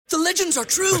The legends are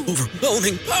true.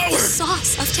 Overwhelming power!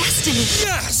 Sauce of destiny.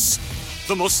 Yes!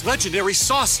 The most legendary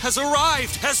sauce has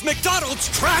arrived as McDonald's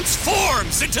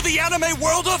transforms into the anime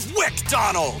world of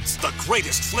WickDonald's. The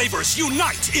greatest flavors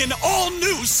unite in all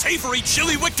new savory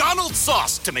chili McDonald's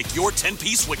sauce to make your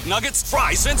 10-piece Wick Nuggets,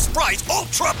 fries, and Sprite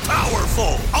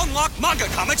ultra-powerful. Unlock manga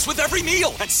comics with every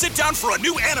meal and sit down for a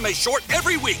new anime short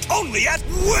every week only at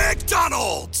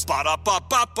WickDonald's.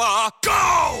 Ba-da-ba-ba-ba,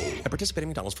 go! At participating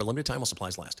McDonald's for a limited time while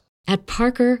supplies last. At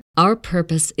Parker, our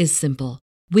purpose is simple.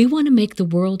 We want to make the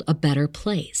world a better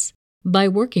place by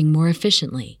working more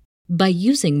efficiently, by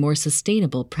using more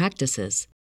sustainable practices,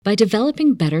 by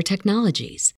developing better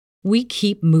technologies. We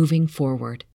keep moving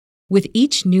forward. With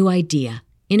each new idea,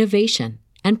 innovation,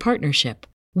 and partnership,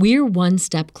 we're one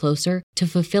step closer to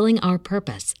fulfilling our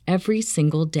purpose every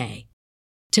single day.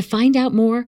 To find out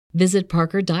more, visit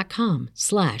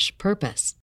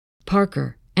parker.com/purpose.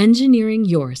 Parker, engineering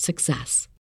your success.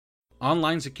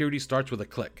 Online security starts with a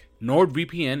click.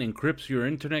 NordVPN encrypts your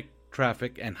internet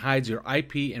traffic and hides your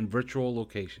IP and virtual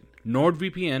location.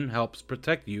 NordVPN helps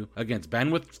protect you against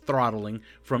bandwidth throttling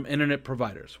from internet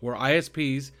providers, where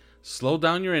ISPs slow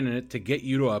down your internet to get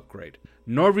you to upgrade.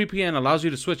 NordVPN allows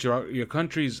you to switch your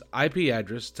country's IP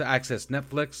address to access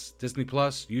Netflix, Disney+,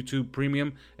 YouTube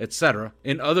Premium, etc.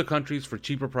 in other countries for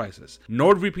cheaper prices.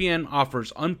 NordVPN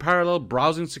offers unparalleled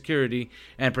browsing security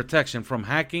and protection from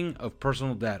hacking of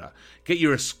personal data. Get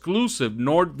your exclusive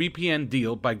NordVPN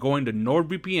deal by going to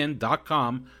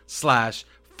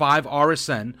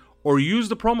nordvpn.com/5RSN or use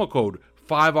the promo code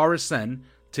 5RSN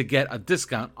to get a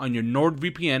discount on your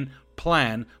NordVPN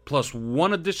plan plus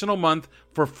one additional month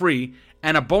for free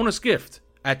and a bonus gift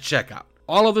at checkout.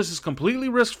 All of this is completely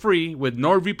risk-free with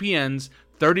NordVPN's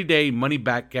 30-day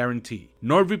money-back guarantee.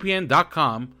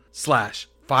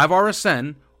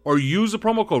 NordVPN.com/5RSN or use the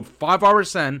promo code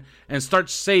 5RSN and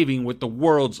start saving with the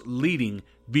world's leading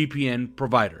VPN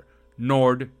provider,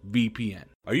 NordVPN.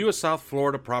 Are you a South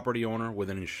Florida property owner with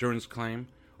an insurance claim?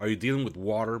 Are you dealing with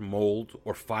water, mold,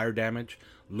 or fire damage?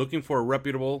 Looking for a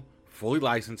reputable, fully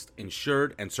licensed,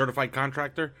 insured, and certified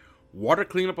contractor? Water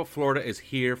Cleanup of Florida is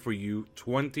here for you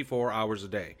 24 hours a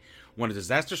day. When a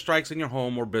disaster strikes in your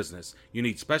home or business, you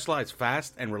need specialized,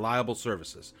 fast, and reliable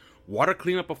services. Water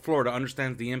Cleanup of Florida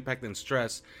understands the impact and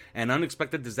stress an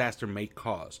unexpected disaster may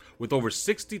cause. With over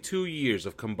 62 years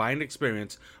of combined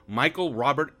experience, Michael,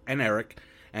 Robert, and Eric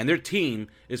and their team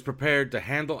is prepared to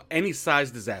handle any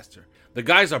size disaster. The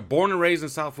guys are born and raised in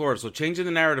South Florida, so changing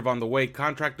the narrative on the way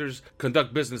contractors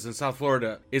conduct business in South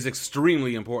Florida is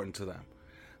extremely important to them.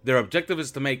 Their objective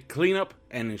is to make cleanup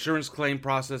and insurance claim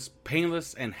process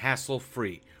painless and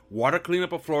hassle-free. Water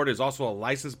Cleanup of Florida is also a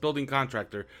licensed building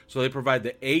contractor, so they provide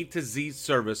the A to Z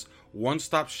service,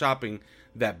 one-stop shopping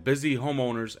that busy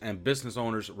homeowners and business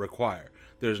owners require.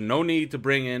 There's no need to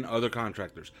bring in other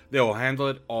contractors. They will handle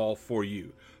it all for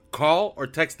you. Call or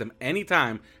text them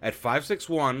anytime at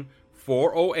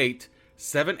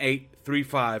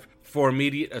 561-408-7835 for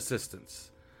immediate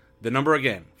assistance. The number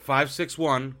again,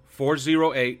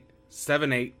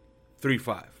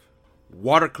 561-408-7835.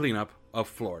 Water Cleanup of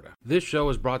Florida. This show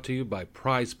is brought to you by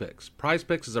Prize Picks. Prize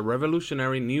Picks is a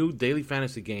revolutionary new daily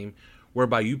fantasy game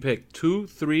whereby you pick 2,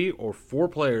 3, or 4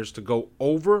 players to go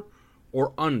over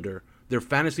or under their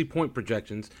fantasy point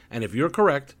projections, and if you're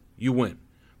correct, you win.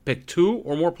 Pick 2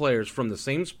 or more players from the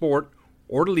same sport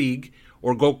or league,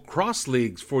 or go cross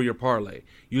leagues for your parlay.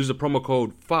 Use the promo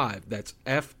code 5, that's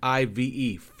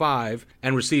FIVE, 5,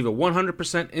 and receive a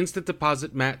 100% instant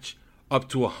deposit match up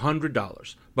to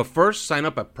 $100. But first, sign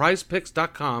up at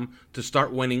prizepicks.com to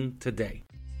start winning today.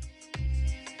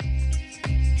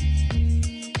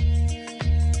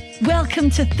 Welcome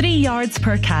to 3 Yards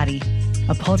Per Carry,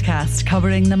 a podcast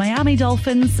covering the Miami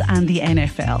Dolphins and the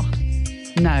NFL.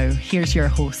 Now, here's your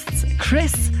hosts,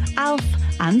 Chris, Alf,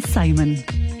 and Simon.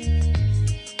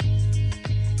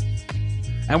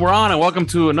 And we're on, and welcome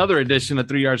to another edition of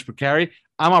 3 Yards Per Carry.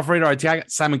 I'm Alfredo Arteaga.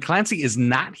 Simon Clancy is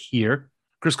not here.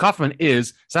 Chris Kaufman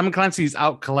is. Simon Clancy is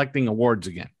out collecting awards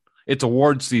again. It's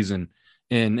award season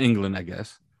in England, I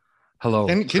guess. Hello.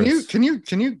 Can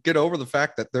you get over the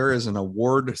fact that there is an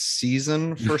award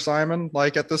season for Simon?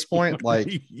 Like at this point,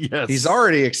 like yes. He's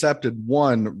already accepted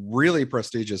one really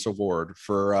prestigious award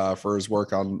for his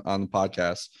work on the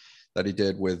podcast that he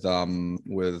did with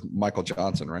Michael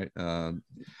Johnson, right?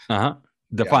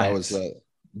 Defiance. Yeah,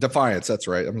 Defiance. That's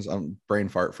right. I'm brain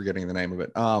fart forgetting the name of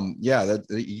it. That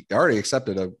he already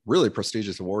accepted a really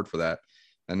prestigious award for that,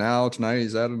 and now tonight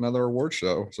he's at another award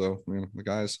show. So the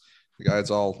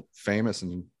guy's all famous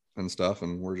and stuff,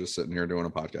 and we're just sitting here doing a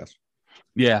podcast.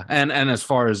 Yeah, and as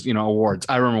far as awards,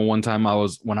 I remember one time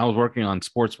when I was working on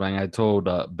Sportsbang, I told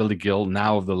Billy Gill,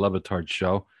 now of the Levitard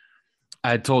Show,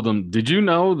 I told him, "Did you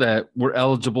know that we're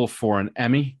eligible for an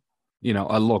Emmy?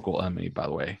 A local Emmy, by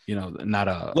the way. Not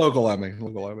a local Emmy,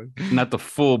 not the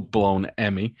full blown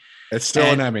Emmy. It's still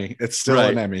an Emmy. It's still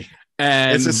an Emmy.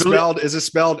 And is it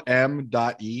spelled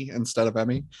M.E instead of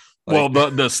Emmy? Well,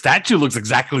 the statue looks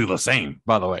exactly the same,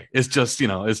 by the way. It's just,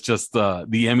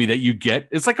 the Emmy that you get.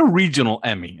 It's like a regional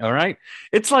Emmy. All right.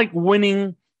 It's like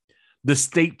winning the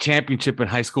state championship in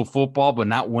high school football, but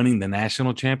not winning the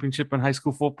national championship in high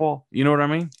school football. You know what I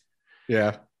mean?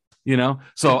 Yeah.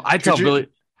 So I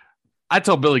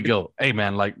tell Billy Gill, hey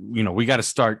man, we got to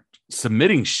start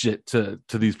submitting shit to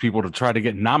these people to try to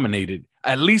get nominated.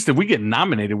 At least if we get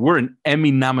nominated, we're an Emmy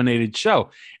nominated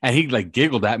show. And he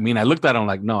giggled at me, and I looked at him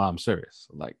like, no, I'm serious.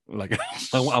 Like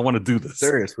I want to do this.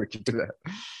 Serious, we can do that.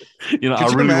 Could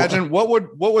you imagine what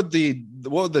would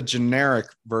the generic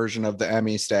version of the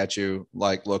Emmy statue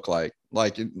look like?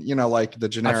 Like the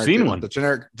generic, I've seen one.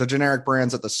 The generic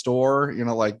brands at the store,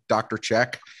 like Dr.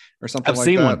 Check or something. I've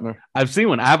seen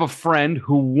one. I have a friend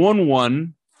who won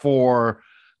one for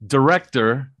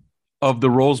director of the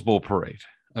Rose Bowl parade.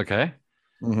 Okay.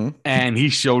 Mm-hmm. And he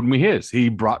showed me his. He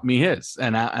brought me his,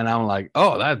 and I'm like,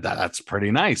 oh, that's pretty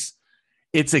nice.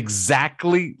 It's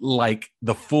exactly like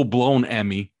the full blown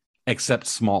Emmy, except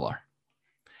smaller.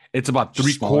 It's about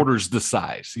 3/4 the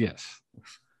size. Yes.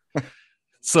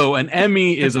 So an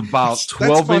Emmy is about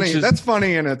 12 inches. That's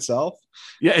funny in itself.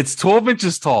 Yeah, it's 12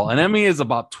 inches tall. An Emmy is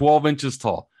about 12 inches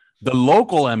tall. The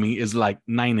local Emmy is like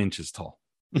 9 inches tall.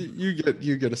 You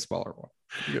get a smaller one.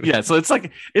 Yeah, so it's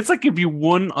like if you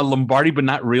won a Lombardi, but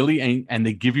not really, and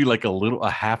they give you a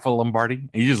half a Lombardi,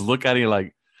 and you just look at it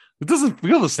like it doesn't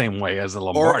feel the same way as a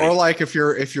Lombardi. Or like if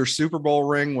your Super Bowl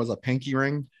ring was a pinky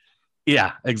ring.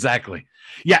 Yeah, exactly.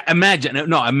 Yeah,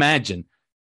 imagine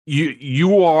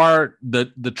you are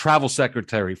the travel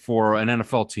secretary for an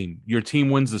NFL team. Your team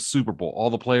wins the Super Bowl. All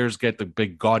the players get the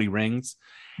big gaudy rings,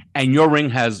 and your ring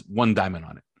has one diamond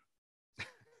on it.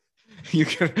 You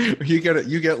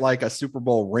get like a Super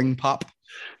Bowl ring pop.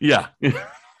 Yeah.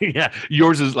 Yeah.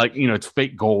 Yours is it's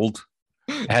fake gold.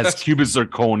 It has cubic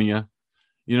zirconia.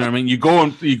 You know what I mean? You go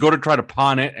to try to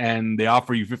pawn it, and they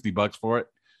offer you $50 for it.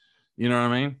 You know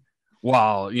what I mean?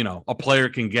 While, a player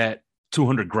can get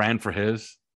 $200,000 for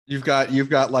his. You've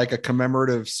got like a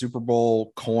commemorative Super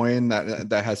Bowl coin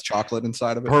that has chocolate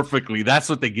inside of it. Perfectly. That's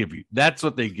what they give you.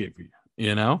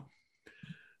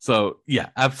 So yeah,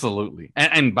 absolutely.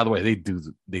 And by the way, they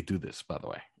do this, by the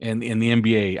way. And in the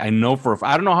NBA, I know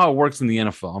I don't know how it works in the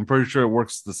NFL. I'm pretty sure it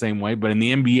works the same way, but in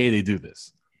the NBA, they do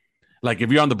this. Like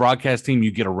if you're on the broadcast team, you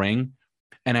get a ring.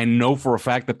 And I know for a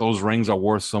fact that those rings are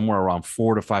worth somewhere around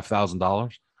 $4,000 to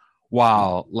 $5,000.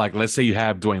 While let's say you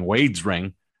have Dwayne Wade's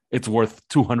ring, it's worth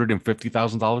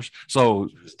 $250,000. So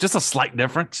just a slight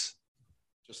difference.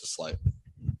 Just a slight.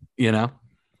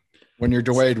 When you're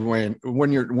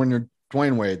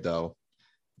Dwayne Wade, though,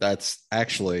 that's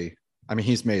actually,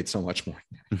 he's made so much more.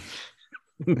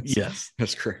 Yes.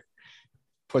 That's great.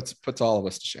 Puts all of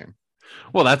us to shame.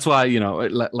 Well, that's why,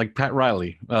 like Pat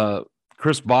Riley,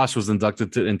 Chris Bosh was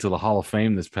inducted into the Hall of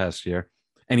Fame this past year,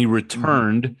 and he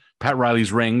returned Pat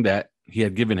Riley's ring that he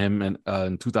had given him in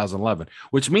 2011,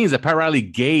 which means that Pat Riley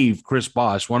gave Chris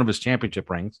Bosh one of his championship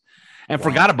rings and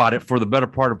forgot about it for the better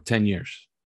part of 10 years.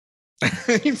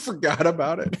 He forgot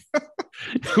about it.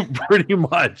 Pretty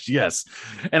much, yes.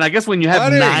 And I guess when you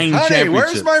have nine championships,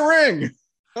 where's my ring?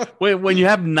 when you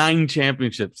have 9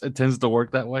 championships, it tends to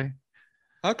work that way.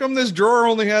 How come this drawer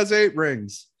only has 8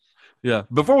 rings? Yeah.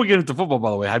 Before we get into football,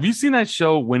 by the way, have you seen that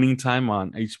show Winning Time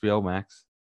on HBO Max?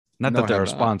 Not that they're a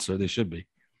sponsor. They should be.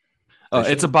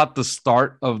 It's about the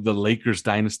start of the Lakers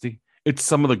dynasty. It's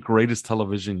some of the greatest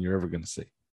television you're ever going to see.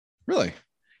 Really?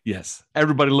 Yes.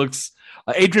 Everybody looks.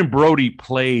 Adrian Brody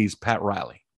plays Pat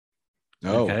Riley.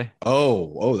 Oh, okay.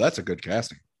 Oh, that's a good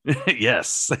casting.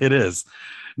 Yes, it is.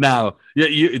 Now, do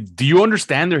you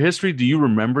understand their history? Do you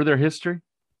remember their history?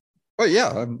 Oh yeah,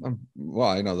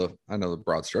 I know the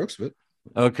broad strokes of it.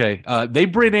 Okay, they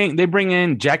bring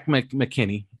in Jack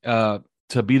McKinney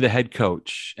to be the head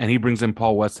coach, and he brings in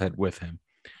Paul Westhead with him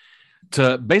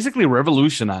to basically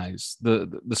revolutionize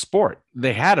the sport.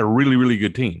 They had a really, really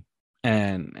good team,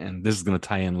 and this is going to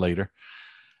tie in later.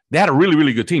 They had a really,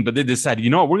 really good team, but they decided,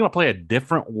 we're going to play a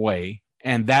different way,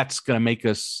 and that's going to make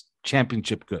us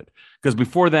championship good. Because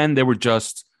before then, they were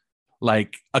just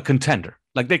like a contender.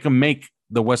 Like they can make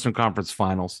the Western Conference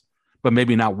Finals, but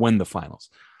maybe not win the finals.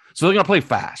 So they're going to play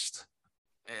fast,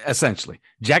 essentially.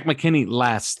 Jack McKinney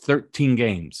lasts 13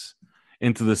 games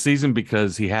into the season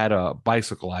because he had a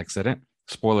bicycle accident.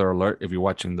 Spoiler alert if you're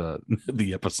watching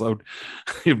the episode,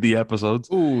 of the episodes.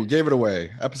 Ooh, gave it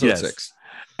away. Episode 6.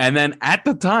 And then at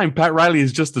the time, Pat Riley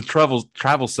is just the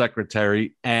travel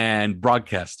secretary and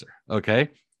broadcaster. Okay.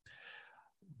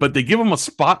 But they give him a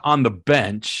spot on the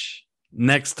bench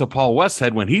next to Paul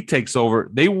Westhead when he takes over.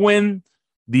 They win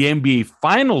the NBA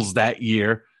Finals that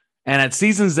year. And at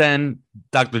season's end,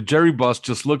 Dr. Jerry Buss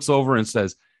just looks over and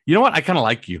says, you know what? I kind of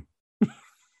like you.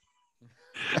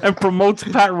 And promotes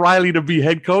Pat Riley to be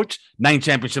head coach. 9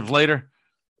 championships later,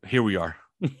 here we are.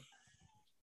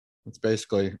 It's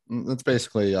basically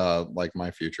like my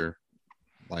future.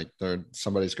 Like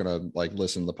somebody's gonna like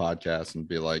listen to the podcast and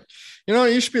be like, you know,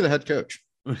 you should be the head coach.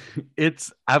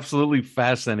 It's absolutely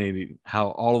fascinating how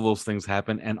all of those things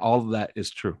happen, and all of that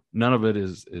is true. None of it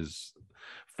is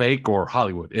fake or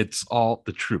Hollywood. It's all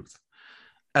the truth.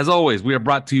 As always, we are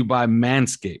brought to you by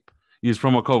Manscaped. Use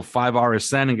promo code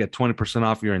 5RSN and get 20%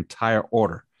 off your entire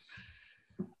order.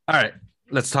 All right,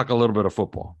 let's talk a little bit of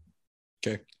football.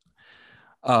 Okay.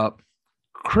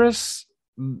 Chris,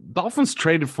 Dolphins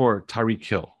traded for Tyreek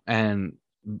Hill, and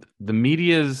the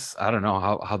media's, I don't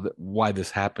know why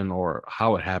this happened or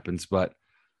how it happens, but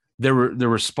the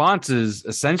response is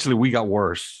essentially we got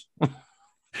worse.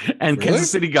 And really? Kansas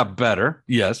City got better.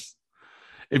 Yes.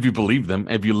 If you believe them,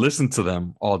 if you listen to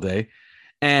them all day.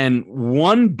 And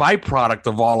one byproduct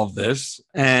of all of this,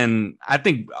 and I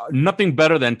think nothing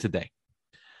better than today.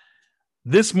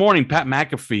 This morning, Pat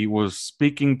McAfee was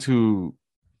speaking to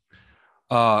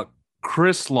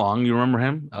Chris Long. You remember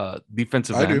him?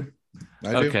 Defensive end.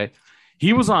 I do. Okay.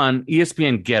 He was on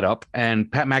ESPN Get Up,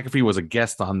 and Pat McAfee was a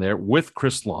guest on there with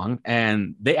Chris Long.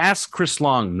 And they asked Chris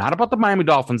Long not about the Miami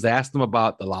Dolphins. They asked him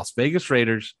about the Las Vegas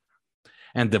Raiders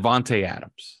and Davante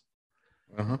Adams.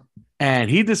 Uh-huh. And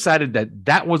he decided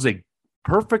that was a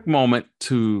perfect moment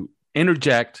to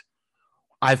interject.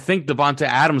 I think Davante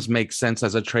Adams makes sense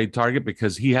as a trade target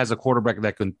because he has a quarterback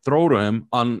that can throw to him,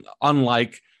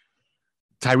 unlike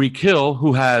Tyreek Hill,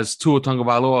 who has Tua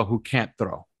Tagovailoa, who can't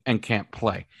throw and can't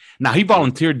play. Now, he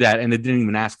volunteered that, and they didn't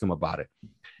even ask him about it.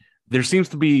 There seems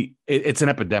to be – it's an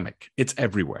epidemic. It's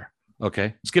everywhere,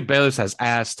 okay? Skip Bayless has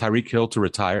asked Tyreek Hill to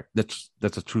retire. That's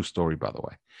a true story, by the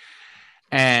way.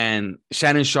 And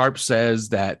Shannon Sharpe says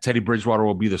that Teddy Bridgewater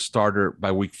will be the starter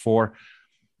by week 4.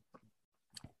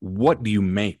 What do you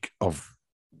make of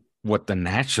what the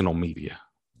national media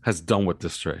has done with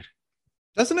this trade?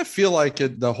 Doesn't it feel like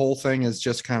the whole thing is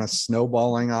just kind of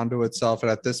snowballing onto itself?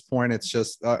 And at this point, it's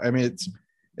just,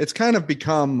 it's kind of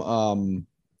become,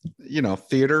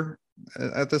 theater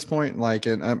at this point. Like,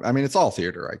 and it's all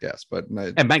theater, I guess. But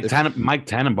and Mike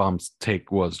Tannenbaum's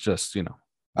take was just,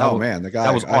 man, the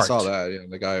guy, I saw that.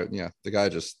 Yeah, the guy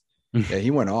just,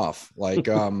 he went off. Like,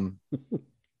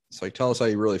 it's like, tell us how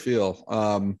you really feel.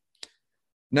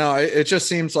 No, it just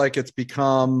seems like it's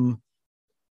become,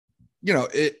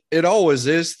 it always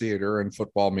is theater and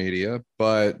football media,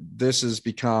 but this has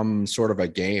become sort of a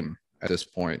game at this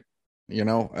point,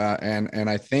 and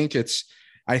I think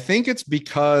it's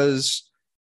because,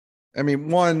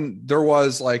 one, there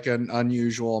was like an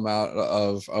unusual amount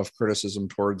of criticism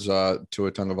towards Tua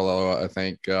Tagovailoa, I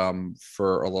think,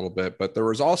 for a little bit, but there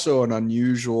was also an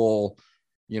unusual,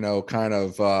 kind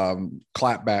of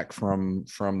clapback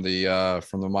from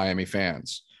the Miami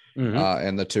fans,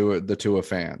 and the Tua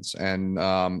fans, and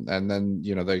then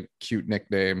the cute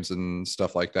nicknames and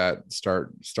stuff like that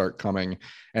start coming,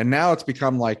 and now it's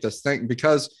become like this thing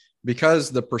because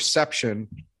the perception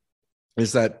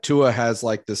is that Tua has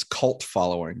like this cult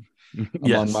following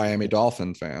among Miami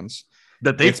Dolphin fans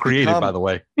that they've created, by the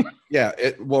way. Yeah,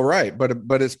 right,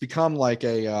 but it's become like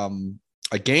a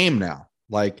game now.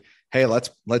 Like, hey, let's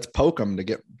poke them to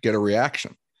get a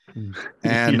reaction,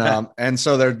 and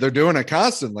so they're doing it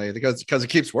constantly because it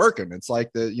keeps working. It's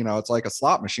like it's like a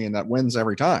slot machine that wins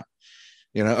every time,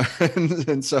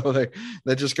 and so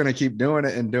they're just going to keep doing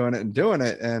it and doing it and doing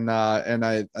it, and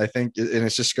I think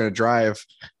it's just going to drive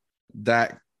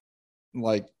that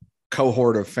like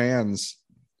cohort of fans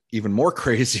even more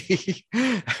crazy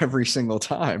every single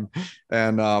time,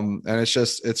 and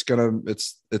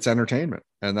it's entertainment,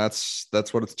 and that's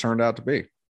what it's turned out to be.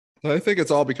 I think it's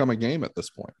all become a game at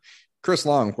this point. Chris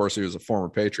Long, of course, he was a former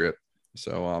Patriot,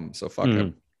 so fuck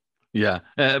him. Yeah,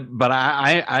 but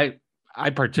I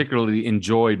particularly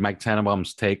enjoyed Mike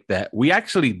Tannenbaum's take that we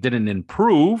actually didn't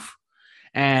improve,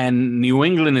 and New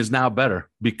England is now better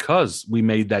because we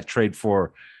made that trade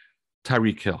for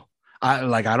Tyreek Hill. I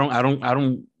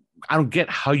don't get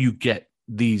how you get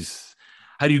these.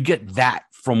 How do you get that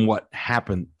from what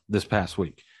happened this past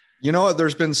week? You know what?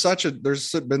 There's been such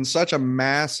a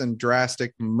mass and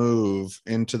drastic move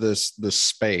into this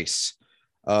space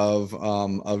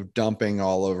of dumping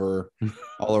all over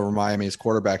Miami's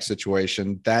quarterback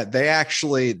situation, that they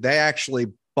actually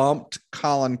bumped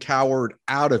Colin Cowherd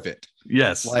out of it.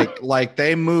 Yes. Like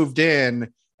they moved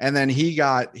in and then he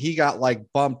got like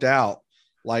bumped out.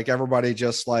 Like everybody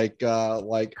just like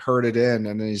herded in,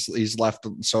 and he's left.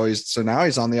 So now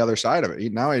he's on the other side of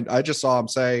it. I just saw him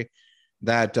say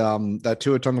that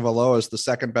Tua Tagovailoa is the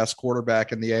second best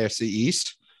quarterback in the AFC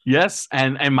East. Yes,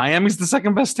 and Miami's the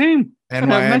second best team. And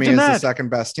Miami is the second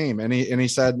best team. And he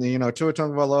said, Tua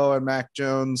Tagovailoa and Mac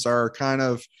Jones are kind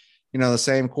of, the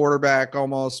same quarterback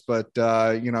almost, but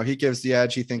he gives the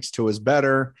edge. He thinks Tua is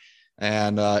better.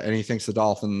 And he thinks the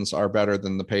Dolphins are better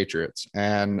than the Patriots.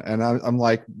 And I'm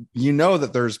like, that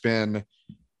there's been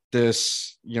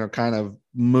this, kind of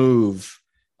move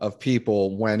of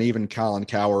people when even Colin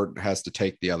Cowherd has to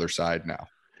take the other side now.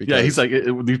 Yeah, he's like,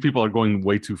 these people are going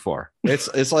way too far.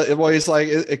 It's like, well, he's like,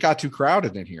 it got too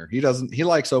crowded in here. He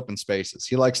likes open spaces.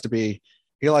 He likes to be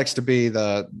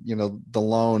the, the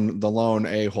lone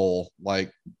a-hole,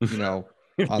 like,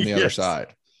 on the Yes. other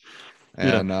side.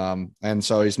 And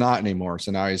so he's not anymore.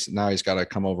 So now he's got to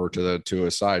come over to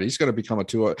his side. He's going to become a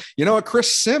Tua. You know what?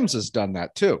 Chris Sims has done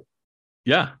that too.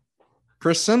 Yeah.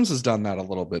 Chris Sims has done that a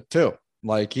little bit too.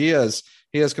 Like he has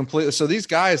completely. So these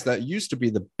guys that used to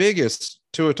be the biggest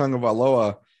Tua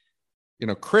Tagovailoa,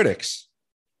 critics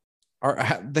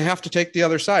they have to take the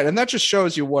other side. And that just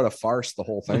shows you what a farce the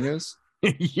whole thing is.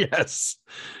 Yes,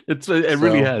 it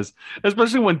really has,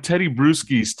 especially when Teddy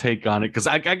Bruschi's take on it. Because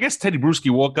I guess Teddy Bruschi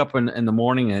woke up in the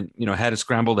morning and had his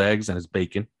scrambled eggs and his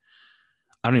bacon.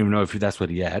 I don't even know if that's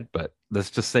what he had, but let's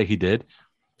just say he did,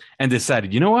 and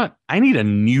decided, you know what, I need a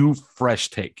new, fresh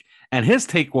take. And his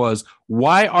take was,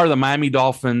 why are the Miami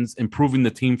Dolphins improving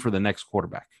the team for the next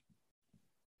quarterback?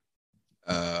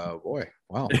 Boy,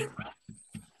 wow.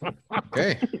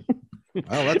 Okay.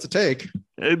 Well, that's a take.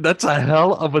 That's a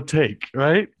hell of a take,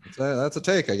 right? That's a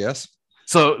take, I guess.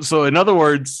 So in other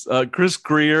words, Chris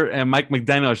Grier and Mike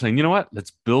McDaniel are saying, you know what?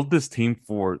 Let's build this team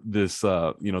for this,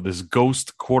 this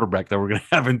ghost quarterback that we're going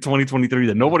to have in 2023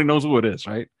 that nobody knows who it is,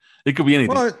 right? It could be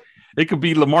anything. Well, it could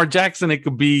be Lamar Jackson. It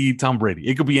could be Tom Brady.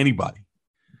 It could be anybody.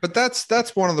 But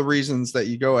that's one of the reasons that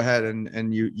you go ahead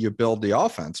and you build the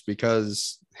offense,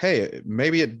 because, hey,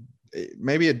 maybe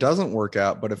it doesn't work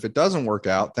out, but if it doesn't work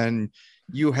out, then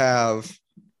you have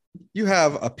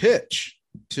a pitch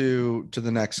to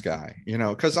the next guy,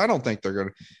 because I don't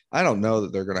know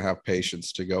that they're going to have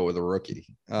patience to go with a rookie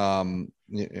in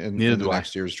the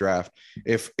next year's draft.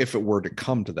 If it were to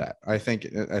come to that, I think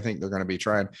they're going to be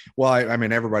trying. Well, I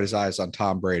mean, everybody's eyes on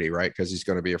Tom Brady, right? Because he's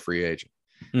going to be a free agent.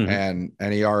 Mm-hmm.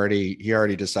 And he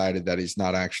already decided that he's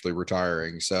not actually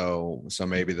retiring. So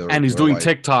maybe he's doing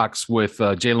TikToks with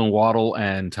Jalen Waddle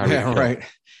and Tyreek Hill. Right.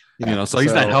 Yeah. So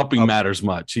he's not helping matters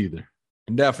much either.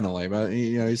 Definitely, but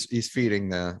he's feeding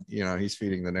the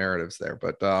narratives there.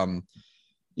 But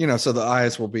so the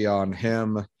eyes will be on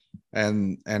him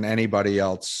and anybody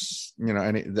else,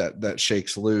 any that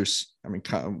shakes loose. I mean,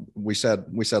 we said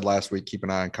last week, keep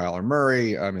an eye on Kyler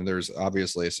Murray. I mean, there's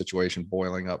obviously a situation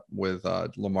boiling up with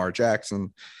Lamar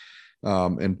Jackson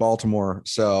in Baltimore.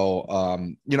 So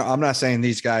I'm not saying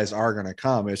these guys are going to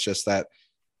come. It's just that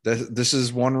this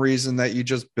is one reason that you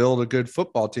just build a good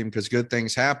football team, because good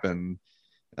things happen.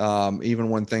 Even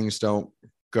when things don't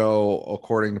go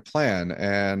according to plan.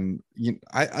 And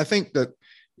I think that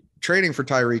trading for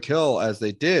Tyreek Hill as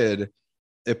they did,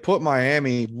 it put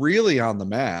Miami really on the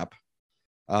map,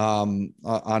 on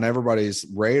everybody's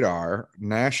radar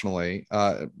nationally,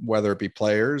 whether it be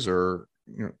players or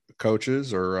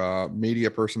coaches or media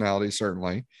personalities,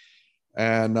 certainly.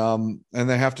 And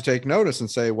they have to take notice and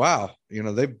say, wow,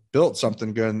 they've built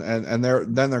something good. And they're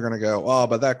going to go, oh,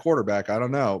 but that quarterback, I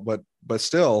don't know. But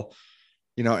still,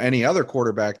 any other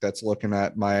quarterback that's looking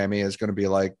at Miami is going to be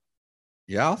like,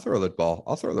 yeah, I'll throw the ball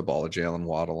to Jalen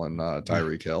Waddle and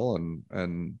Tyreek Hill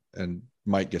and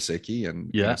Mike Gesicki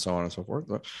and so on and so forth.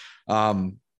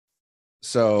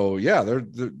 So yeah,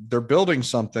 they're building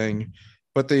something,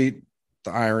 but the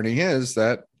irony is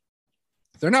that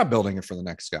they're not building it for the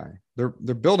next guy. They're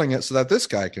building it so that this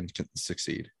guy can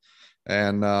succeed.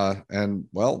 And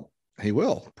well, he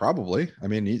will probably. I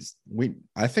mean,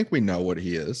 I think we know what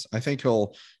he is. I think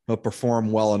he'll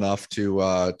perform well enough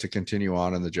to continue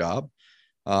on in the job.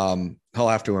 He'll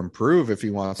have to improve if he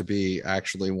wants to be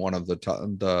actually one of the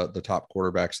top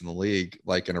quarterbacks in the league,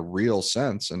 like in a real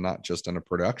sense and not just in a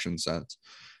production sense.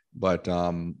 But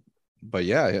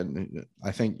yeah,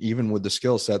 I think even with the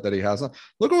skill set that he has,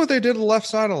 look at what they did to the left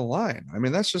side of the line. I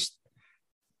mean, that's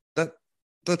going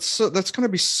to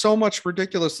be so much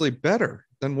ridiculously better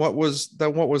than what was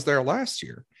there last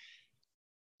year.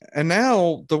 And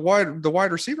now the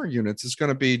wide receiver units is going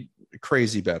to be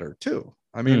crazy better too.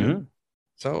 I mean,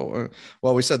 so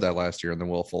well, we said that last year, and then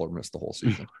Will Fuller missed the whole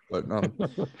season. But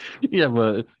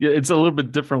but it's a little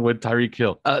bit different with Tyreek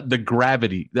Hill. The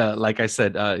gravity, like I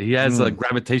said, he has a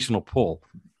gravitational pull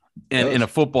in a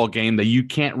football game that you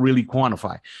can't really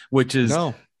quantify. Which is,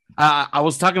 I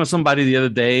was talking to somebody the other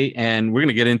day, and we're going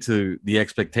to get into the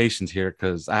expectations here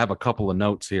because I have a couple of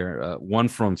notes here. One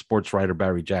from sports writer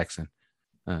Barry Jackson.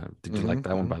 Did you like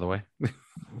that one, by the way?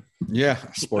 Yeah,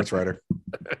 sports writer.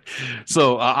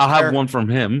 So I'll have one from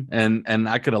him, and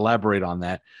I could elaborate on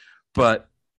that. But,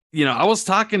 I was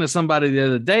talking to somebody the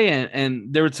other day,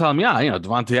 and they were telling me,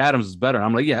 Davante Adams is better. And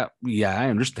I'm like, yeah, I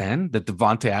understand that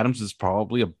Davante Adams is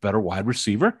probably a better wide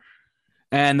receiver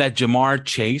and that Jamar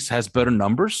Chase has better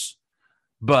numbers.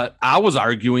 But I was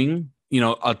arguing,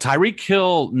 a Tyreek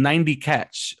Hill 90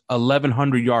 catch,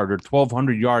 1,100 yard or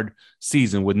 1,200 yard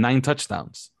season with 9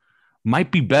 touchdowns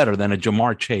might be better than a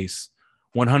Jamar Chase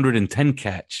 110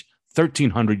 catch,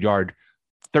 1,300 yard,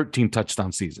 13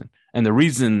 touchdown season. And the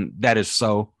reason that is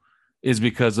so is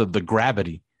because of the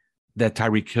gravity that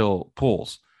Tyreek Hill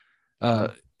pulls.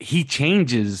 He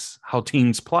changes how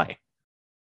teams play.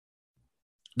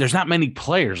 There's not many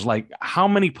players. Like, how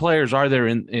many players are there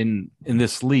in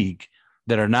this league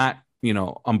that are not,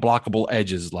 unblockable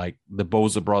edges like the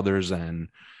Bosa brothers and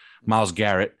Myles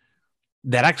Garrett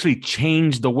that actually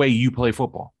change the way you play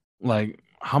football? Like,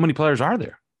 how many players are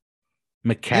there?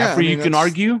 McCaffrey, you can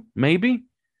argue, maybe.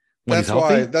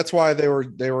 That's why they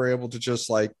were able to just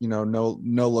no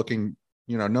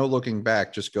looking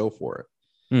back, just go for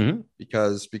it.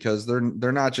 Because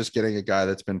they're not just getting a guy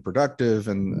that's been productive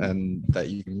and that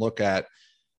you can look at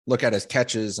his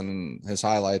catches and his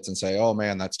highlights and say, oh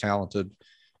man, that's talented.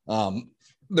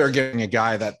 They're getting a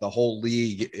guy that the whole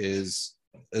league is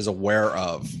aware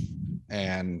of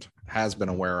and has been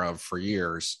aware of for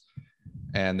years.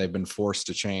 And they've been forced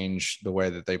to change the way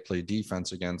that they play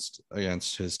defense against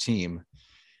his team.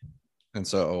 And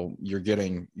so you're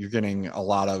getting a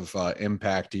lot of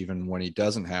impact even when he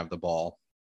doesn't have the ball.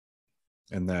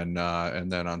 And then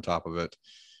on top of it,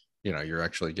 you're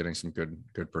actually getting some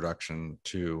good production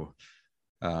too.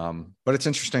 But it's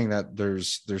interesting that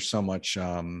there's so much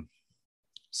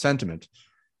sentiment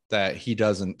that he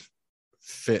doesn't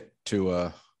fit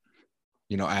to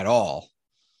at all.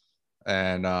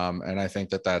 And I think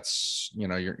that's,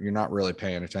 you're not really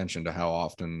paying attention to how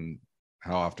often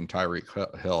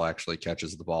Tyreek Hill actually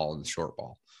catches the ball in the short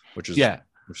ball, which is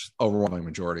overwhelming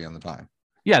majority on the time.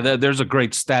 Yeah, there's a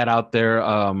great stat out there.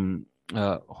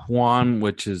 Juan,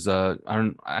 which is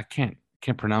I can't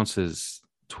pronounce his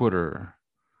Twitter.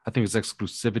 I think it's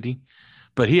Exclusivity,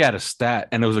 but he had a stat,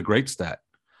 and it was a great stat.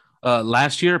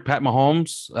 Last year, Pat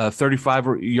Mahomes,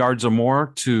 35 yards or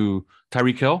more to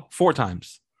Tyreek Hill 4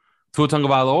 times. Tua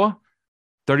Tagovailoa,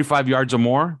 35 yards or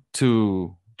more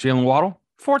to Jalen Waddle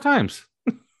 4 times.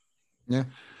 Yeah.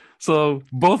 So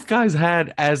both guys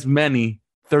had as many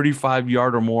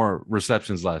 35-yard or more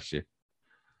receptions last year.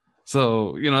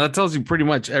 So, that tells you pretty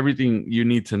much everything you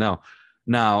need to know.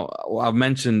 Now, I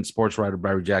mentioned sports writer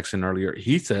Barry Jackson earlier.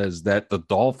 He says that the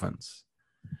Dolphins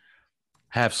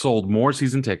have sold more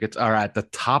season tickets, are at the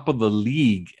top of the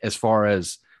league as far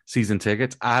as season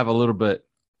tickets. I have a little bit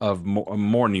of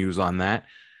more news on that.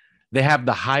 They have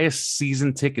the highest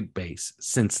season ticket base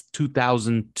since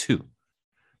 2002.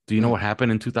 Do you know what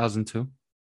happened in 2002?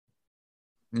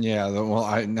 Yeah, well,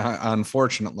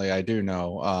 unfortunately I do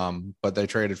know. But they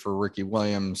traded for Ricky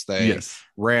Williams. They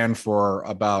ran for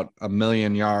about 1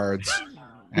 million yards,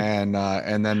 and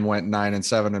then went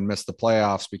 9-7 and missed the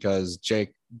playoffs because Jay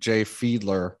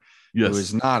Fiedler, who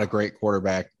is not a great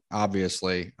quarterback,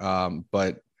 obviously,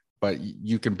 but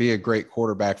you can be a great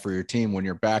quarterback for your team when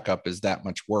your backup is that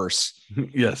much worse.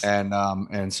 Yes,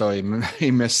 and so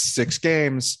he missed 6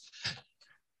 games.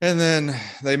 And then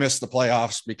they missed the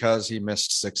playoffs because he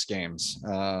missed 6 games.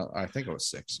 I think it was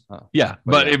 6.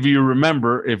 But if you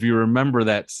remember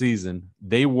that season,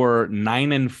 they were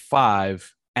 9-5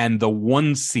 and the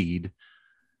 1 seed.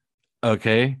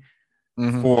 Okay.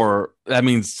 Mm-hmm. For that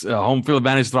means home field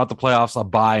advantage throughout the playoffs, a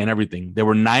bye and everything. They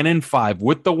were 9-5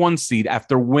 with the 1 seed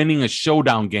after winning a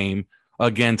showdown game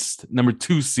against number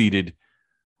 2 seeded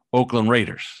Oakland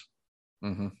Raiders.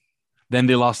 Mm-hmm. Then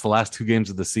they lost the last 2 games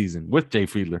of the season with Jay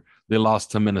Fiedler. They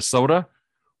lost to Minnesota,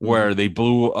 where they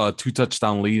blew a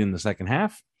 2-touchdown lead in the second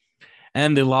half.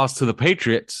 And they lost to the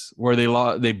Patriots, where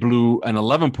they blew an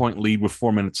 11-point lead with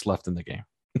 4 minutes left in the game.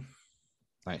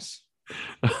 Nice.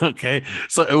 Okay.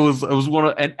 So it was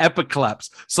an epic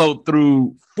collapse. So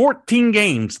through 14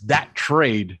 games, that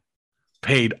trade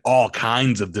paid all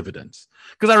kinds of dividends.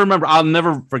 Because I remember, I'll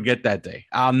never forget that day.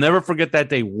 I'll never forget that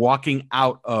day walking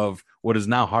out of what is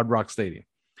now Hard Rock Stadium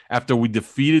after we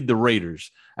defeated the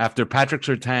Raiders, after Patrick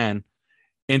Surtain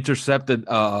intercepted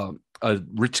a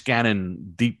Rich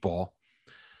Gannon deep ball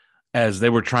as they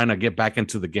were trying to get back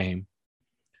into the game.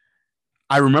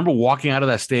 I remember walking out of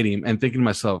that stadium and thinking to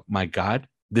myself, my God,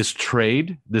 this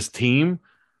trade, this team,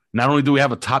 not only do we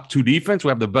have a top 2 defense, we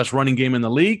have the best running game in the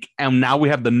league, and now we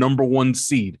have the number 1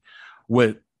 seed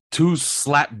with 2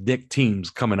 slapdick teams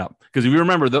coming up. Because if you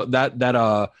remember,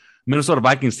 that Minnesota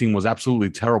Vikings team was absolutely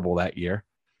terrible that year.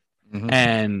 Mm-hmm.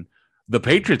 And the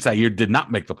Patriots that year did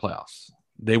not make the playoffs.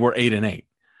 They were 8-8.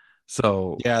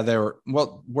 So yeah, they were.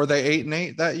 Well, were they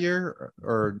 8-8 that year?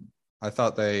 Or I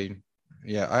thought they,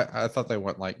 I thought they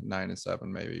went like 9-7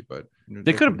 maybe, but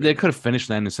they could have finished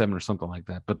 9-7 or something like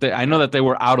that. But I know that they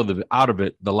were out of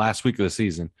it the last week of the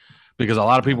season, because a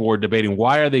lot of people were debating,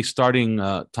 why are they starting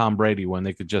Tom Brady when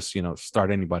they could just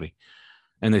start anybody,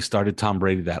 and they started Tom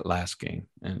Brady that last game,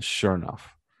 and sure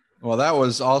enough. Well, that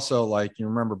was also like, you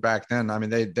remember back then. I mean,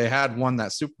 they had won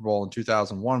that Super Bowl in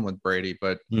 2001 with Brady,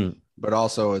 but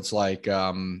also it's like,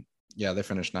 they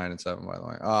finished 9-7 by the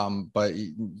way. But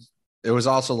it was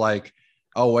also like,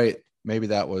 oh wait, maybe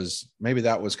that was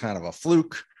kind of a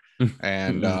fluke,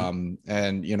 and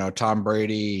Tom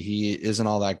Brady, he isn't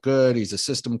all that good. He's a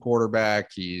system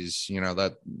quarterback. He's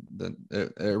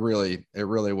it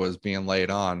really was being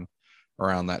laid on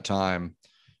around that time.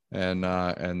 And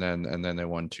then they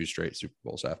won 2 straight Super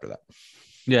Bowls after that.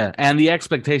 Yeah, and the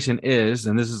expectation is,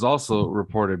 and this is also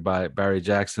reported by Barry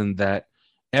Jackson, that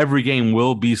every game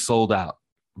will be sold out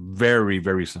very,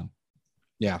 very soon.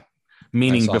 Yeah,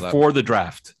 meaning before the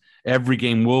draft, every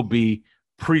game will be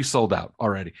pre-sold out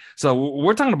already. So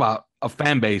we're talking about a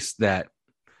fan base that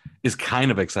is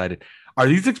kind of excited. Are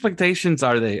these expectations,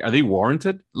 are they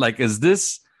warranted? Like,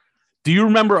 do you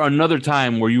remember another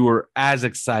time where you were as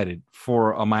excited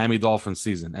for a Miami Dolphins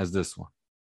season as this one?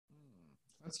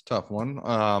 That's a tough one.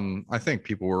 I think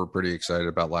people were pretty excited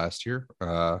about last year.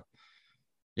 I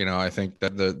think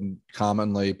that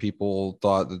commonly people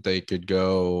thought that they could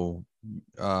go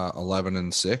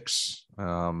 11-6,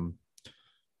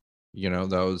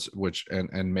 those which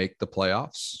and make the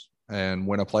playoffs and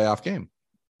win a playoff game.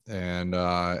 And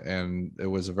it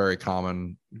was a very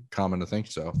common to think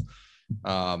so.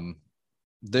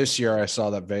 This year I saw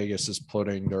that Vegas is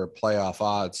putting their playoff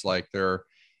odds, like they're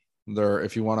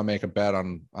if you want to make a bet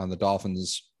on the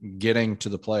Dolphins getting to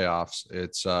the playoffs,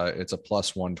 it's a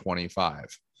plus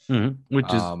 125,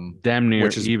 which is damn near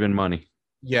even money.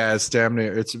 Yeah, it's damn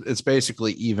near. It's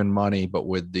basically even money, but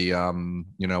with the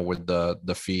with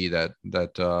the fee that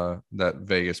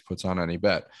Vegas puts on any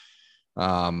bet.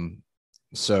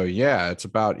 So yeah, it's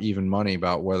about even money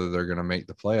about whether they're going to make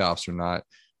the playoffs or not.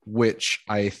 Which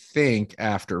I think,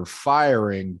 after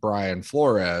firing Brian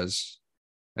Flores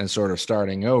and sort of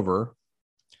starting over,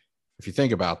 if you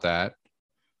think about that,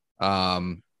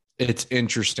 it's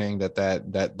interesting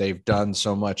that they've done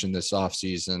so much in this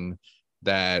offseason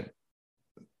that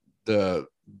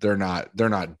they're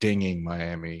not dinging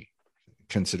Miami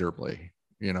considerably,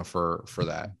 for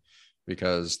that,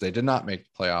 because they did not make the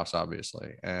playoffs,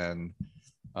 obviously, and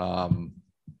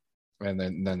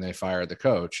then they fired the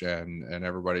coach, and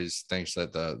everybody thinks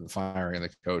that the firing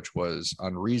of the coach was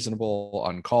unreasonable,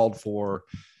 uncalled for,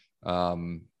 et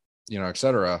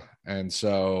cetera. And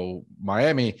so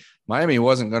Miami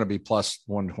wasn't going to be plus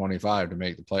 125 to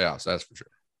make the playoffs. That's for sure.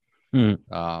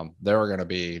 They were going to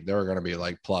be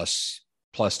like plus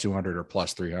 200 or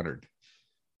plus 300.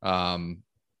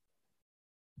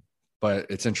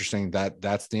 But it's interesting that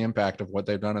that's the impact of what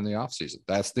they've done in the offseason.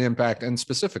 That's the impact, and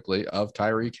specifically of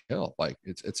Tyreek Hill. Like,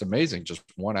 it's amazing. Just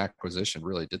one acquisition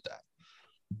really did that.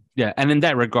 Yeah, and in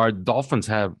that regard, Dolphins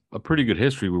have a pretty good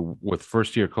history with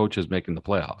first-year coaches making the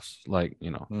playoffs. Like,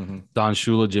 Don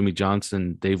Shula, Jimmy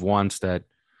Johnson, Dave Wanstead,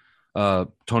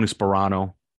 Tony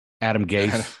Sparano, Adam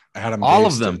Gase.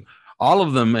 All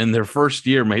of them in their first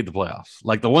year made the playoffs.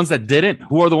 Like, the ones that didn't,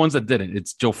 who are the ones that didn't?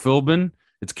 It's Joe Philbin.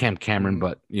 It's Cam Cameron,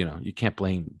 but you can't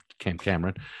blame Cam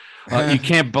Cameron. You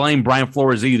can't blame Brian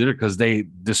Flores either, because they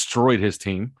destroyed his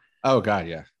team. Oh God,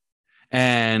 yeah.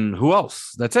 And who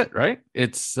else? That's it, right?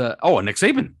 It's Nick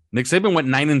Saban. Nick Saban went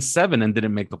 9-7 and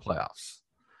didn't make the playoffs.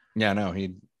 Yeah, no,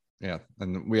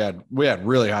 and we had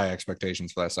really high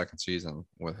expectations for that second season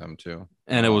with him too.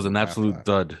 And it was an absolute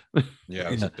dud. Yeah,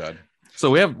 it was a dud.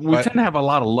 So we tend to have a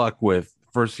lot of luck with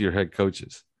first-year head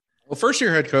coaches. Well,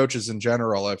 first-year head coaches in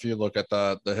general, if you look at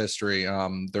the history,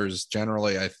 there's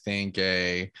generally, I think,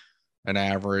 an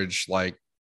average like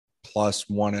plus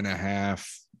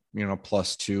 1.5,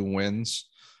 plus 2 wins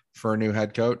for a new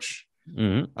head coach.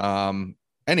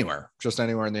 Anywhere, just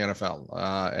anywhere in the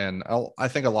NFL. And I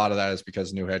think a lot of that is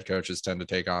because new head coaches tend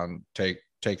to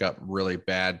take up really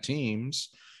bad teams.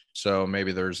 So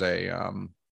maybe there's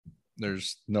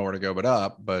nowhere to go but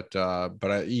up. But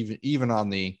even on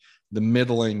the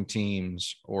middling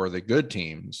teams or the good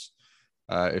teams,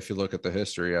 if you look at the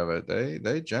history of it,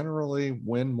 they generally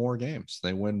win more games.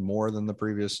 They win more than the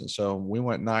previous. And so we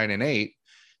went 9-8.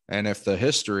 And if the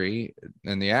history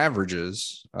and the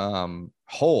averages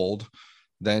hold,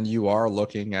 then you are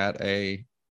looking at a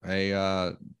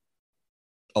 11-win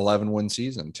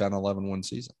season, 10-11-win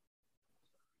season.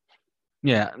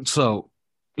 Yeah. So,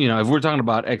 if we're talking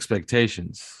about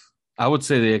expectations, I would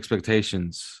say the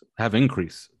expectations have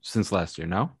increased since last year.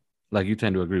 No, like you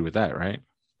tend to agree with that, right?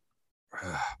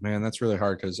 Man, that's really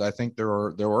hard because I think there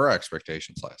were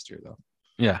expectations last year, though.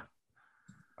 Yeah.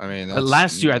 I mean,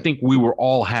 last year, I think we were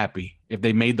all happy if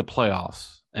they made the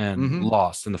playoffs and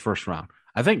lost in the first round.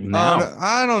 I think now,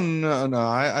 I don't know. No,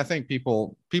 I think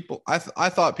people, I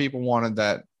thought people wanted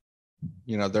that,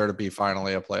 there to be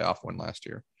finally a playoff win last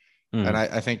year. And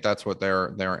I think that's what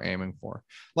they're aiming for.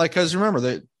 Like, cause remember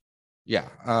that. Yeah.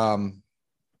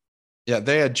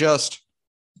 They had just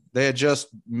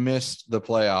missed the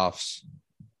playoffs.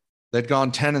 They'd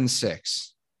gone 10-6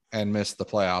 and missed the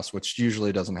playoffs, which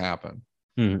usually doesn't happen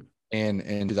in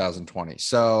 2020.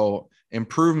 So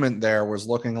improvement there was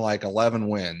looking like 11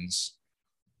 wins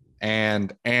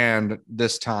and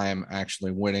this time actually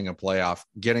winning a playoff,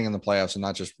 getting in the playoffs, and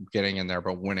not just getting in there,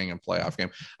 but winning a playoff game.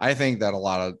 I think that a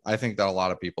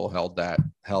lot of people held that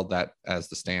as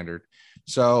the standard.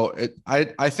 So I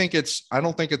don't think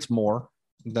it's more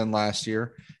than last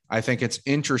year. I think it's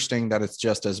interesting that it's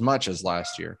just as much as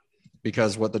last year,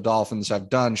 because what the Dolphins have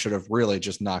done should have really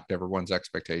just knocked everyone's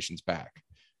expectations back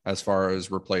as far as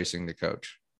replacing the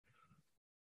coach.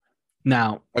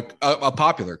 Now, a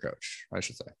popular coach, I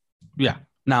should say. Yeah.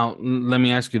 Now, let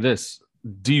me ask you this.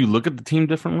 Do you look at the team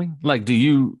differently? Like, do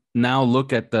you now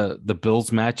look at the Bills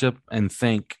matchup and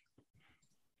think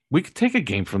we could take a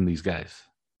game from these guys?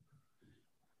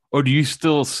 Or do you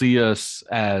still see us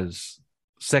as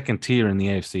second tier in the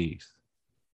AFC East?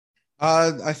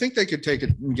 I think they could take a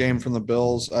game from the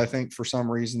Bills. I think for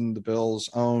some reason the Bills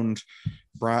owned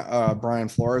Brian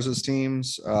Flores'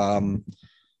 teams.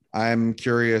 I'm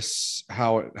curious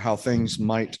how things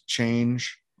might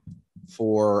change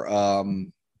for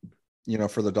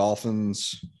for the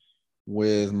Dolphins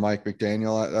with Mike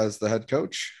McDaniel as the head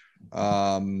coach.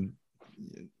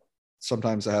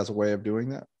 Sometimes it has a way of doing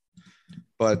that,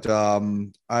 but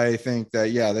I think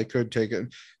that they could take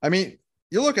it. I mean,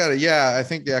 you look at it, I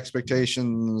think the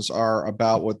expectations are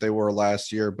about what they were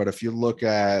last year. But if you look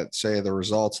at, say, the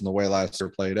results and the way last year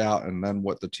played out, and then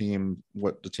what the team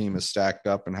is stacked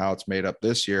up and how it's made up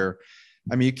this year,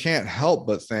 I mean, you can't help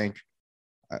but think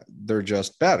they're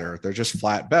just better. They're just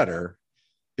flat better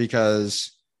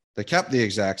because they kept the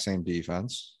exact same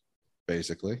defense,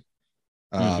 basically.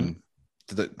 I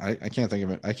can't think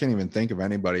of it. I can't even think of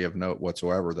anybody of note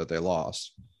whatsoever that they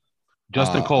lost.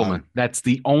 Justin Coleman. That's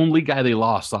the only guy they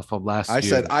lost off of last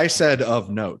year. I said of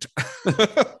note,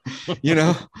 but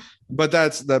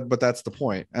that's the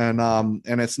point. And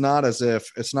it's not as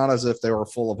if they were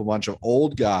full of a bunch of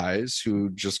old guys who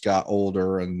just got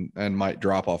older and might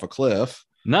drop off a cliff.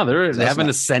 No, they have an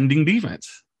ascending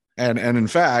defense. And in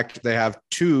fact, they have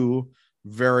two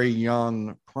very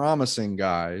young, promising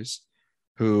guys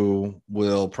who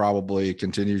will probably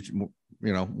continue to,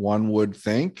 one would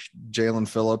think Jalen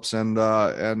Phillips and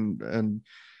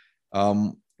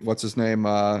what's his name?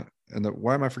 Why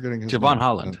am I forgetting his Javon name?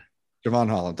 Holland. Javon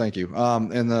Holland. Thank you.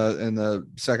 In the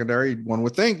secondary, one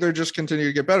would think they're just continue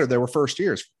to get better. They were first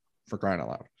years, for crying out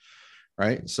loud.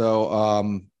 Right.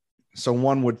 So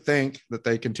one would think that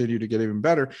they continue to get even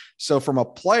better. So from a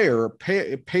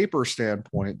paper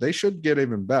standpoint, they should get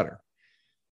even better.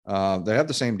 They have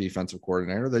the same defensive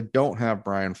coordinator. They don't have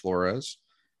Brian Flores.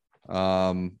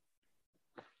 But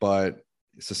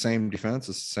it's the same defense.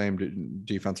 It's the same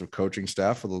defensive coaching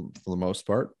staff for the most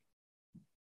part.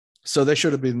 So they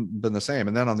should have been the same.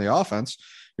 And then on the offense,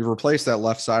 you replace that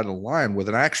left side of the line with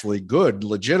an actually good,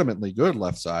 legitimately good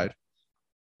left side.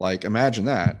 Like, imagine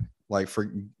that. Like,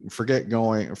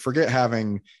 forget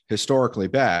having historically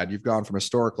bad. You've gone from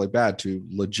historically bad to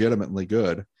legitimately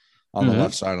good on the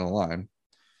left side of the line.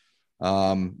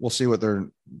 We'll see what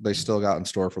they still got in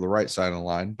store for the right side of the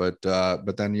line, but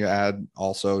then you add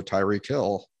also Tyreek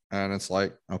Hill, and it's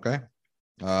like, okay,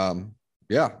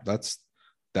 that's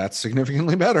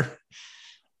significantly better.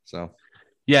 So,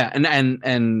 Yeah,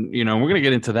 and you know, we're gonna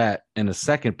get into that in a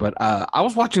second, but I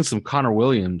was watching some Connor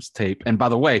Williams tape. And by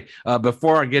the way,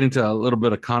 before I get into a little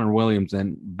bit of Connor Williams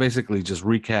and basically just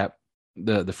recap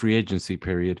the free agency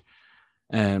period,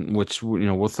 and which, you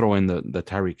know, we'll throw in the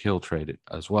Tyreek Hill trade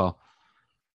as well.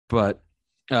 But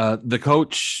the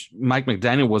coach Mike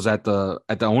McDaniel was at the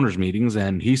owners meetings,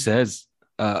 and he says,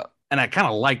 and I kind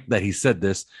of like that he said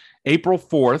this: April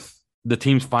 4th, the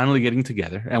team's finally getting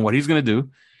together, and what he's going to do,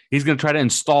 he's going to try to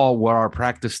install what are our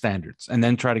practice standards, and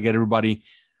then try to get everybody,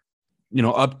 you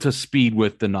know, up to speed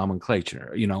with the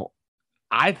nomenclature. You know,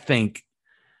 I think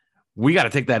we got to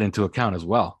take that into account as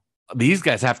well. These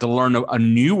guys have to learn a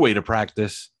new way to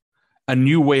practice, a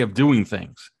new way of doing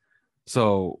things.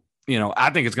 So, you know, I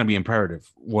think it's going to be imperative,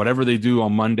 whatever they do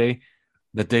on Monday,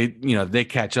 that they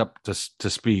catch up to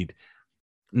speed.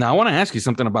 Now, I want to ask you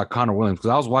something about Connor Williams, because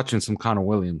I was watching some Connor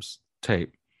Williams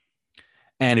tape.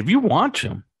 And if you watch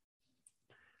him,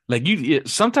 like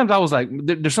sometimes I was like,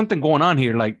 there's something going on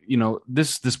here. Like, you know,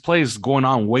 this play is going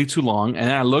on way too long. And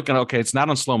then I look and, okay, it's not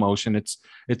on slow motion.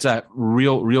 It's at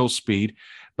real speed.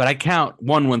 But I count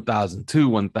 1,000, 2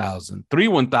 1,000, 3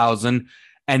 1,000.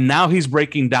 And now he's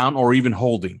breaking down or even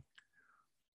holding,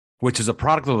 which is a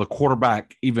product of the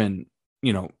quarterback even,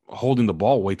 you know, holding the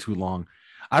ball way too long.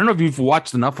 I don't know if you've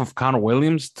watched enough of Connor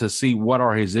Williams to see what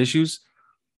are his issues,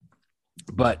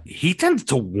 but he tends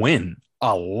to win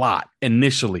a lot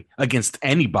initially against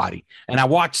anybody. And I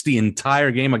watched the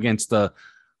entire game against the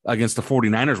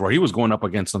 49ers, where he was going up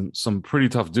against some pretty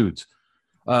tough dudes.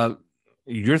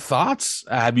 Your thoughts?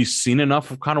 Have you seen enough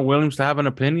of Connor Williams to have an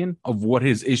opinion of what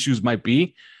his issues might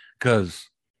be? Because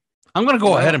I'm going to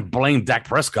go ahead and blame Dak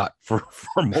Prescott for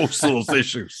most of those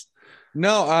issues.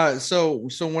 No, so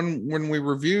when we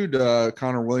reviewed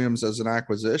Connor Williams as an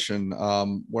acquisition,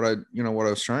 what I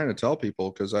was trying to tell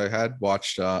people, because I had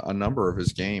watched a number of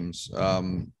his games,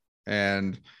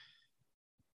 and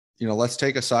you know, let's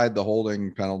take aside the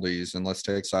holding penalties and let's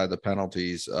take aside the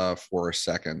penalties for a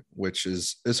second, which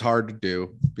is hard to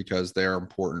do because they're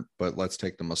important, but let's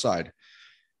take them aside.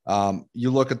 You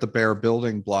look at the bare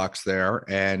building blocks there,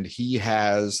 and he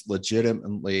has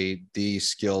legitimately the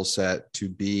skill set to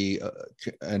be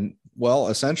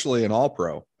essentially an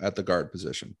all-pro at the guard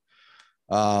position.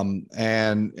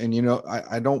 And you know,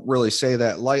 I don't really say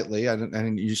that lightly.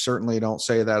 And you certainly don't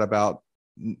say that about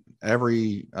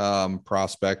every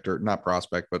prospect, or not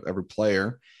prospect, but every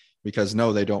player, because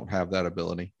no, they don't have that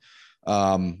ability.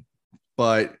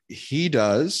 But he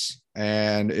does.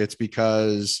 And it's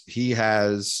because he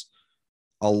has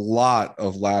a lot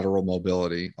of lateral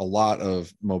mobility, a lot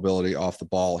of mobility off the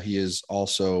ball. He is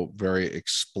also very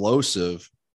explosive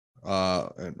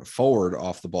and forward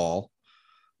off the ball.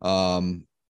 And,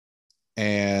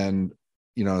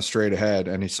 you know, straight ahead.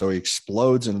 And so he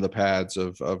explodes into the pads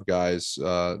of guys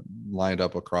lined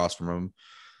up across from him.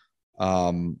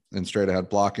 And straight ahead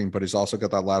blocking, but he's also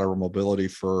got that lateral mobility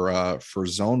for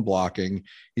zone blocking.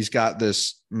 He's got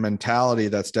this mentality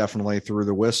that's definitely through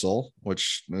the whistle,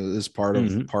 which is part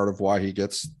of why he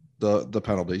gets the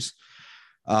penalties.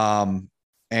 And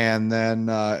then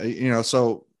you know,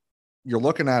 so you're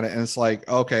looking at it and it's like,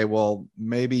 okay, well,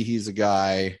 maybe he's a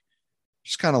guy,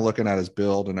 just kind of looking at his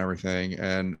build and everything,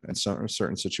 and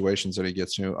certain situations that he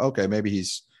gets to. Okay, maybe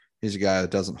he's a guy that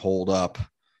doesn't hold up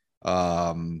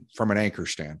from an anchor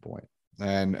standpoint.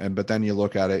 But then you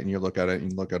look at it and you look at it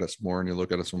and you look at it some more and you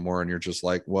look at it some more, and you're just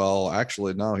like, well,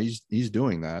 actually, no, he's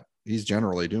doing that. He's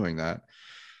generally doing that.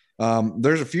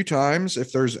 There's a few times,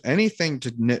 if there's anything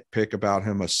to nitpick about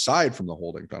him aside from the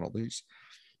holding penalties,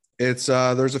 it's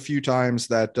there's a few times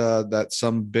that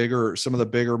some of the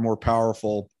bigger, more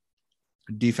powerful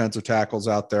defensive tackles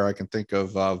out there, I can think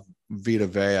of Vita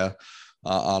Vea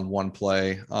on one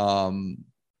play.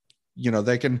 You know,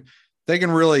 they can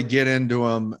really get into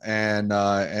him,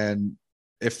 and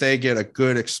if they get a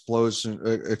good explosive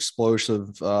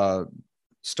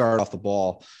start off the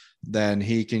ball, then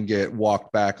he can get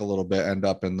walked back a little bit, end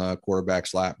up in the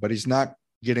quarterback's lap. But he's not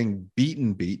getting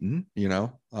beaten. You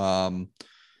know,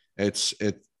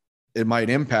 it might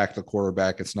impact the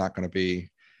quarterback. It's not going to be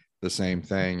the same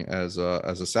thing as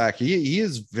a sack. He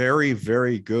is very,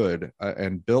 very good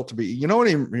and built to be. You know what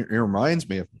he reminds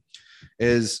me of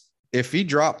is, if he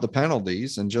dropped the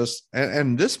penalties and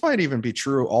this might even be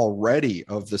true already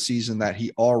of the season that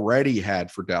he already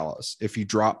had for Dallas. If he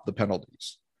dropped the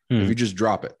penalties, if you just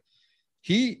drop it,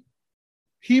 he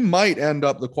might end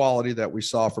up the quality that we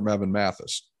saw from Evan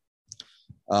Mathis.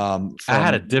 I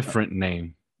had a different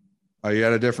name. Oh, you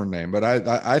had a different name, but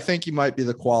I think he might be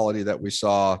the quality that we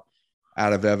saw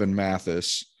out of Evan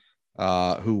Mathis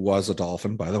who was a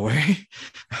Dolphin, by the way,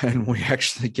 and we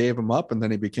actually gave him up, and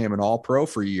then he became an All-Pro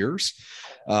for years.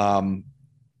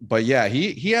 But yeah,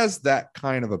 he has that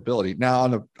kind of ability.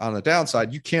 Now on the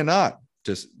downside, you can't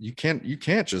just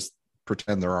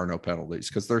pretend there are no penalties,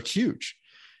 because they're huge.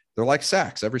 They're like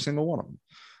sacks, every single one of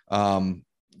them.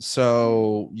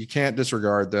 So you can't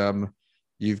disregard them.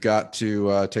 You've got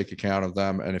to take account of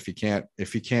them. And if he can't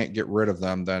get rid of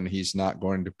them, then he's not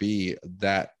going to be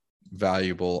that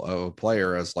valuable of a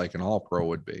player as like an All-Pro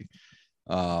would be.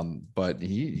 But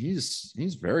he's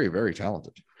very, very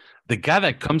talented. The guy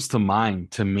that comes to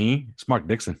mind to me is Mark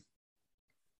Dixon.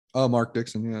 Oh, Mark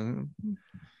Dixon. Yeah.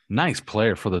 Nice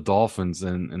player for the Dolphins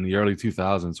in the early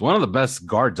 2000s. One of the best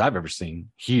guards I've ever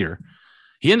seen here.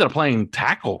 He ended up playing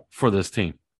tackle for this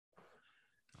team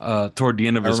toward the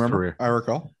end of his career. I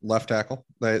recall left tackle.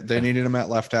 They needed him at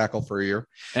left tackle for a year,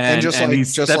 and just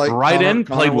like right Connor, in,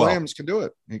 played well. Williams can do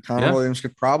it. Williams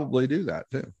could probably do that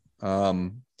too.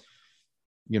 For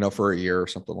a year or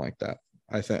something like that.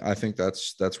 I think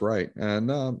that's right.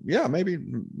 And maybe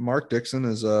Mark Dixon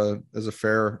is a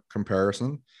fair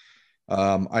comparison.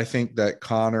 I think that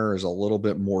Connor is a little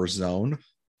bit more zone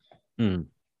than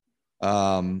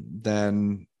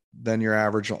your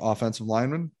average offensive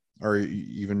lineman, or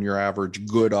even your average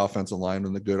good offensive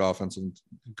lineman, the good offensive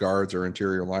guards or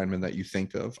interior linemen that you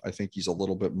think of. I think he's a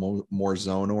little bit more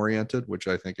zone oriented, which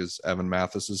I think is Evan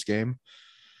Mathis's game.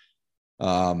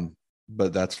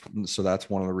 But that's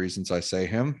one of the reasons I say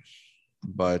him.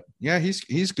 But yeah,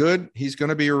 he's good. He's going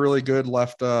to be a really good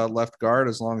left guard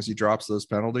as long as he drops those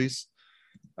penalties,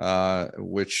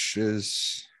 which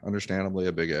is understandably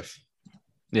a big if.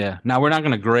 Yeah. Now we're not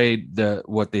going to grade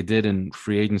what they did in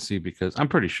free agency, because I'm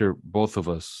pretty sure both of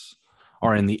us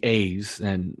are in the A's,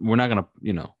 and we're not going to,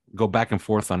 go back and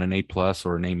forth on an A+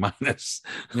 or an A-. Yeah,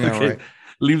 okay. Right.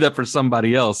 Leave that for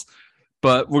somebody else.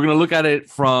 But we're going to look at it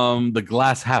from the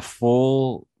glass half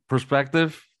full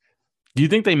perspective. Do you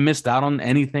think they missed out on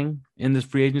anything in this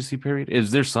free agency period?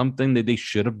 Is there something that they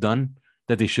should have done,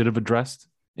 that they should have addressed,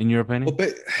 in your opinion?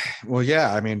 Well,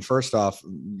 yeah. I mean, first off,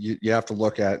 you have to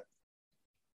look at,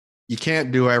 you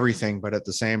can't do everything, but at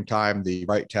the same time, the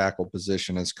right tackle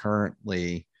position is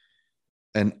currently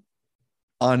an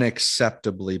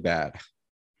unacceptably bad.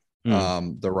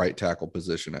 The right tackle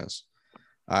position is.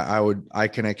 I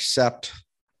can accept.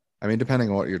 I mean, depending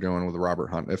on what you're doing with Robert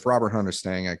Hunt. If Robert Hunt is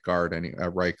staying at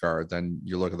right guard, then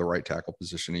you look at the right tackle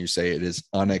position and you say it is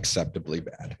unacceptably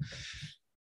bad.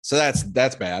 So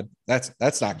that's bad.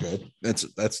 That's not good. It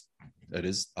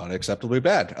is unacceptably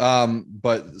bad.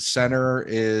 But center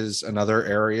is another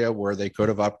area where they could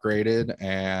have upgraded,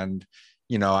 and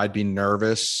I'd be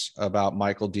nervous about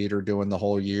Michael Dieter doing the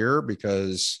whole year,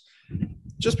 because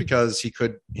he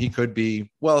could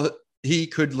be, well, he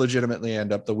could legitimately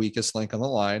end up the weakest link on the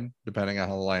line, depending on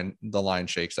how the line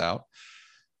shakes out.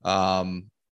 If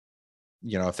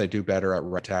they do better at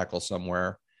right tackle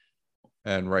somewhere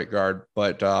and right guard,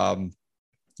 but so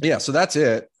that's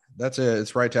it.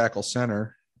 It's right tackle,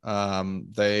 center.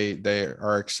 They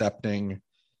are accepting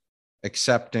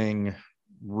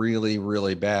really,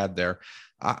 really bad there.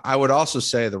 I would also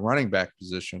say the running back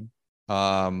position,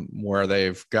 where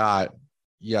they've got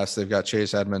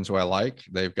Chase Edmonds, who I like.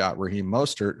 They've got Raheem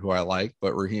Mostert, who I like,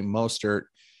 but Raheem Mostert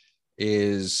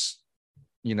is,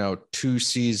 2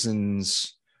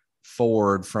 seasons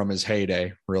forward from his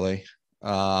heyday, really.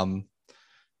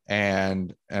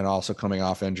 And also coming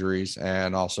off injuries,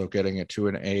 and also getting it to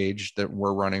an age that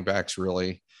where running backs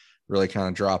really, really kind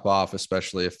of drop off,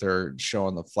 especially if they're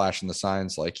showing the flashing the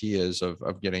signs like he is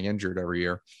of getting injured every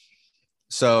year.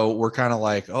 So we're kind of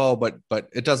like, oh, but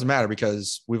it doesn't matter,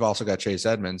 because we've also got Chase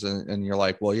Edmonds, and you're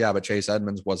like, well, yeah, but Chase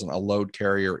Edmonds wasn't a load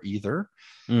carrier either.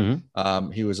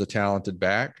 Mm-hmm. He was a talented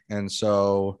back, and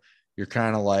so you're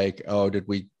kind of like, oh, did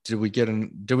we get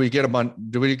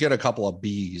a couple of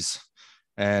B's,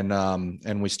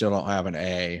 and we still don't have an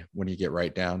A when you get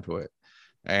right down to it.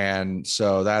 And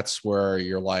so that's where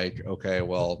you're like, okay,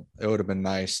 well, it would have been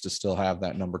nice to still have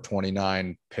that number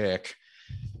 29 pick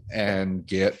and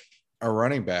get a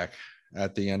running back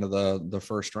at the end of the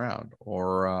first round,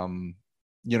 or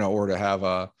or to have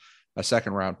a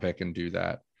second round pick and do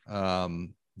that.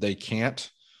 They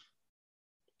can't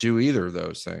do either of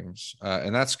those things,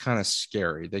 and that's kind of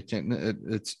scary. They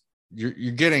can't.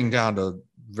 You're getting down to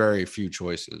very few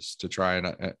choices to try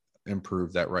and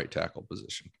improve that right tackle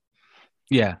position.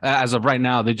 Yeah, as of right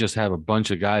now, they just have a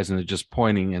bunch of guys, and they're just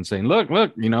pointing and saying, "Look,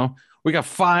 we got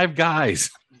 5 guys."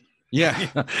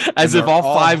 Yeah, as if all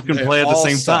 5 can play at the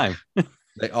same time.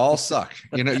 They all suck.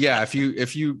 Yeah.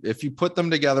 If you put them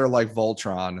together like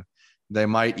Voltron, they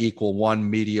might equal one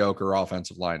mediocre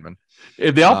offensive lineman.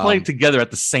 If they all play together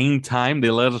at the same time, they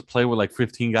let us play with like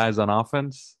 15 guys on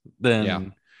offense,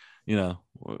 then we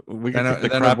can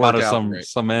kick the crap out of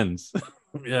some ends.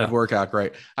 It'd work out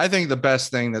great. I think the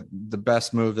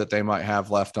best move that they might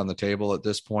have left on the table at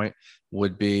this point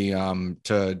would be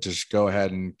to just go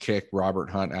ahead and kick Robert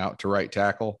Hunt out to right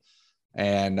tackle,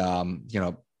 and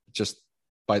just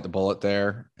bite the bullet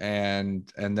there, and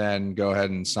then go ahead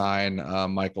and sign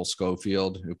Michael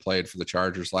Schofield, who played for the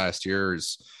Chargers last year.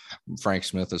 Frank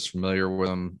Smith is familiar with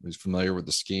him. He's familiar with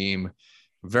the scheme.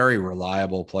 Very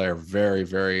reliable player. Very,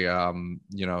 very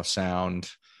sound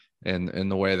in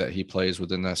the way that he plays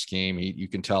within that scheme. You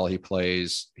can tell he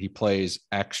plays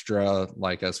extra,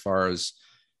 like as far as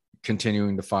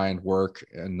continuing to find work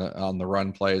on the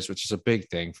run plays, which is a big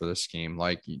thing for this scheme.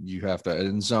 Like you have to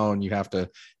in zone, you have to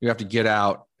get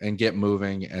out and get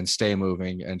moving and stay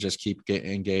moving and just keep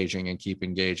engaging and keep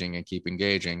engaging and keep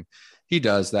engaging. He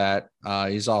does that.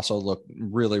 He's also looked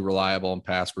really reliable in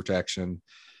pass protection.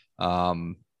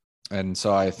 And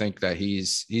so I think that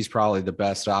he's probably the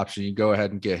best option. You go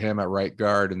ahead and get him at right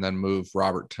guard and then move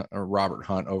Robert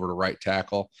Hunt over to right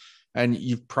tackle. And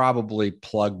you've probably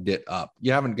plugged it up.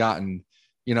 You haven't gotten,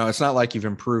 it's not like you've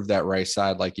improved that right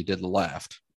side like you did the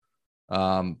left.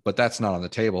 But that's not on the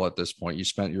table at this point. You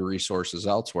spent your resources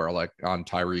elsewhere, like on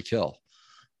Tyreek Hill.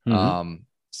 Mm-hmm.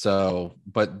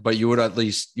 But you would at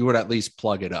least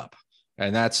plug it up.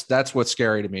 And that's what's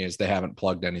scary to me is they haven't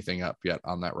plugged anything up yet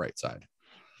on that right side.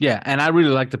 Yeah, and I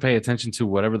really like to pay attention to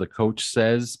whatever the coach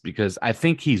says, because I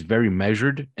think he's very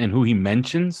measured in who he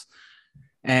mentions.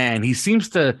 And there seems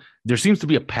to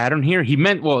be a pattern here.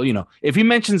 If he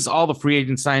mentions all the free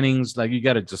agent signings, like you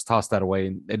got to just toss that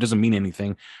away. It doesn't mean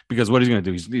anything, because what he's going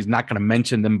to do, he's not going to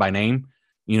mention them by name.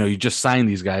 You just sign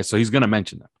these guys, so he's going to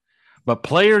mention them. But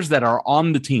players that are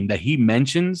on the team that he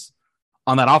mentions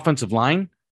on that offensive line,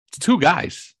 it's two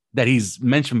guys that he's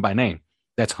mentioned by name.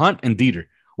 That's Hunt and Dieter.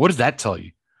 What does that tell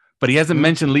you? But he hasn't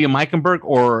mentioned Liam Eichenberg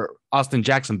or Austin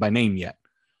Jackson by name yet.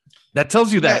 That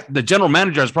tells you that the general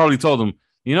manager has probably told him,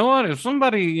 you know what, if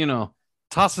somebody,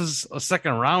 tosses a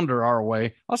second rounder our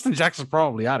way, Austin Jackson's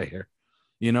probably out of here.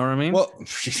 You know what I mean? Well,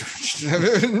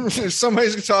 if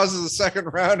somebody tosses a second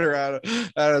rounder at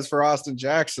us for Austin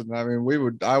Jackson, I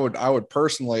mean, I would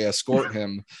personally escort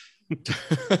him.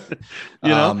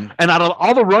 And out of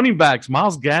all the running backs,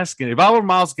 Myles Gaskin, if I were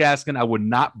Myles Gaskin, I would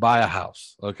not buy a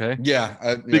house. Okay.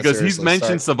 Because he's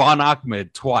mentioned Savon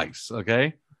Ahmed twice.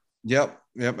 Okay. Yep.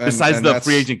 Besides the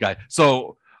free agent guy.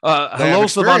 So hello,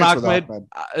 Savon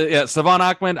Ahmed. Savon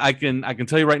Ahmed. I can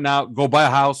tell you right now, go buy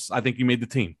a house. I think you made the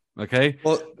team. Okay.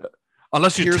 Well,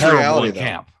 unless you're terrible in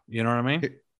camp, you know what I mean?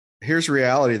 Here's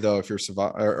reality though. If you're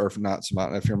Savon or if not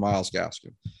Savon, if you're Myles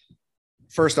Gaskin.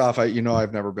 First off,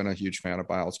 I've never been a huge fan of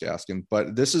Myles Gaskin,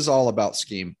 but this is all about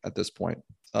scheme at this point.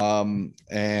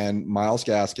 And Myles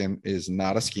Gaskin is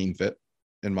not a scheme fit,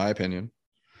 in my opinion,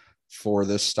 for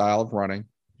this style of running.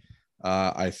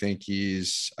 I think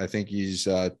he's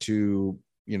too,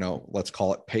 let's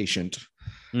call it patient.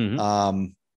 Mm-hmm.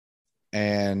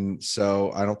 And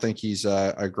so I don't think he's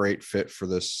a great fit for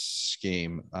this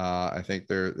scheme. I think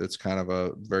it's kind of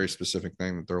a very specific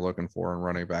thing that they're looking for in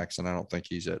running backs, and I don't think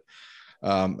he's it.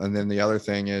 And then the other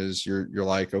thing is you're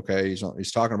like, okay,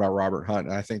 he's talking about Robert Hunt.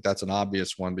 And I think that's an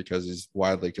obvious one because he's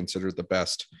widely considered the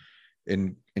best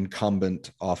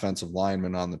incumbent offensive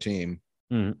lineman on the team.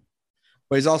 Mm-hmm.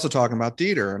 But he's also talking about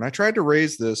Dieter. And I tried to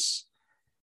raise this,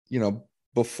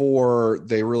 before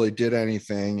they really did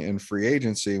anything in free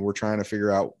agency. We're trying to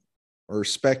figure out or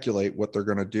speculate what they're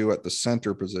going to do at the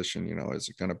center position. Is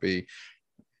it going to be,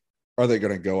 are they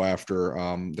going to go after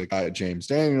the guy at James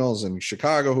Daniels in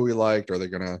Chicago who he liked? Are they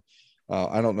going to,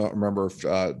 I don't know, remember if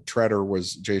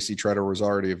JC Tretter was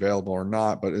already available or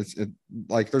not, but it's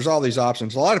like, there's all these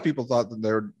options. A lot of people thought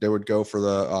that they would go for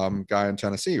the guy in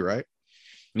Tennessee, right?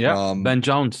 Yeah. Ben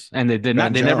Jones. And they did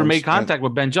not, they never made contact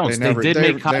with Ben Jones. They did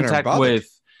make contact with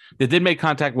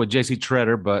JC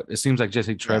Tretter, but it seems like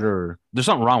JC Tretter, there's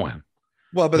something wrong with him.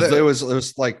 Well, but it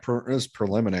was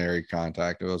preliminary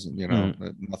contact. It wasn't,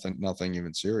 nothing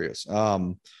even serious.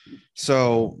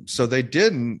 So they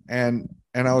didn't. And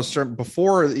I was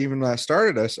before even I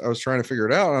started, I was trying to figure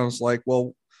it out. And I was like,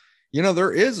 well,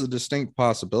 there is a distinct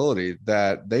possibility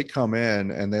that they come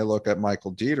in and they look at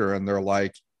Michael Dieter and they're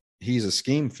like, he's a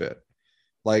scheme fit.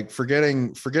 Like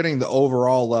forgetting the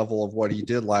overall level of what he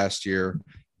did last year,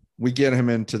 we get him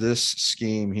into this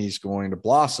scheme, he's going to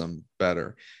blossom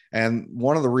better. And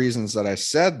one of the reasons that I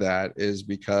said that is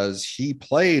because he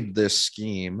played this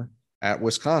scheme at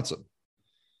Wisconsin.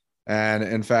 And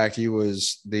in fact, he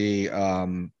was the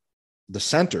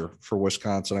center for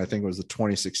Wisconsin. I think it was the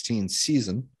 2016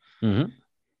 season. Mm-hmm.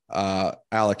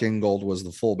 Alec Ingold was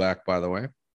the fullback, by the way.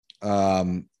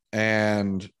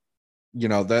 And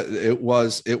that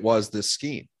it was this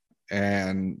scheme.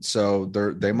 And so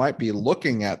they might be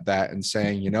looking at that and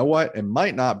saying, you know what, it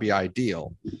might not be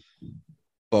ideal,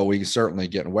 but we certainly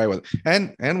get away with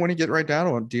it. And when you get right down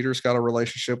to it, Dieter's got a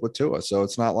relationship with Tua. So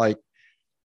it's not like,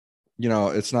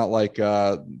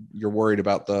 you're worried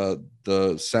about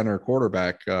the center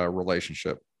quarterback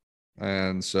relationship.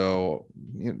 And so,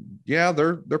 yeah,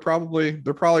 they're probably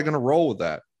going to roll with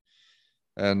that.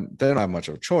 And they don't have much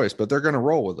of a choice, but they're going to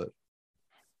roll with it.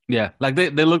 Yeah. Like they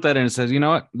looked at it and says, you know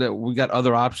what, that we got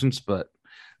other options, but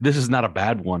this is not a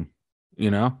bad one.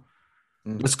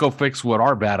 Let's go fix what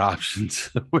are bad options,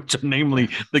 which are namely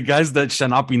the guys that shall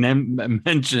not be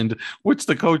mentioned, which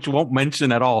the coach won't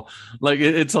mention at all. Like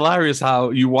it's hilarious how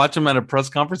you watch him at a press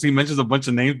conference. He mentions a bunch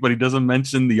of names, but he doesn't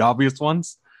mention the obvious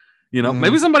ones.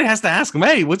 Maybe somebody has to ask him,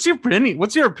 hey, what's your opinion?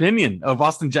 What's your opinion of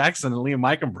Austin Jackson and Liam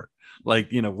Eichenberg?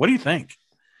 Like, what do you think?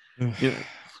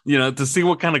 To see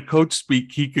what kind of coach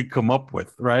speak he could come up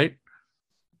with, right?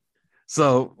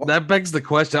 So that begs the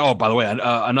question. Oh, by the way,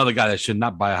 another guy that should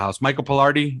not buy a house, Michael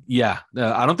Pilardi. Yeah,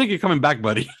 I don't think you're coming back,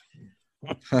 buddy.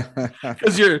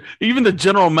 Because even the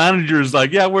general manager is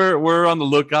like, yeah, we're on the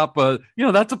lookout, but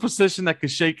that's a position that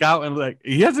could shake out. And like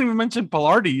he hasn't even mentioned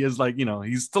Pilardi is like,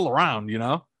 he's still around.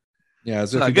 Yeah,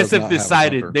 so I guess they've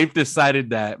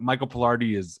decided that Michael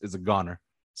Pilardi is a goner.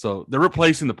 So they're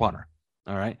replacing the punter.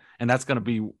 All right. And that's going to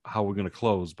be how we're going to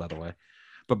close, by the way.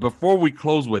 But before we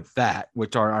close with that,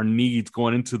 which are our needs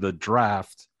going into the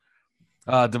draft,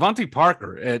 Devontae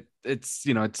Parker, it's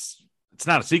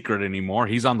not a secret anymore.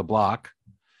 He's on the block.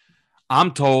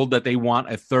 I'm told that they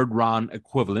want a third round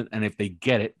equivalent. And if they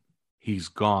get it, he's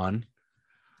gone.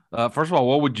 First of all,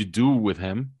 what would you do with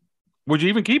him? Would you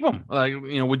even keep him?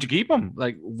 Would you keep him?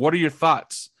 Like, what are your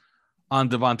thoughts on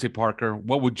Devontae Parker?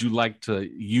 What would you like to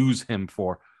use him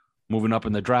for? Moving up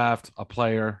in the draft, a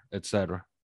player, etc.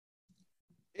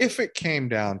 If it came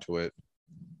down to it,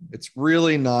 it's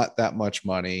really not that much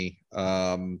money.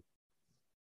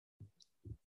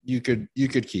 You could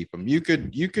keep him. You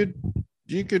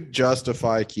could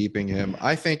justify keeping him.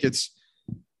 I think it's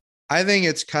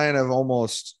kind of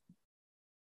almost,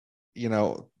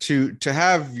 to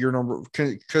have your number,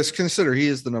 because consider he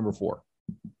is the number 4.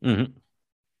 Mm-hmm.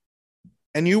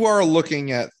 And you are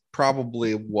looking at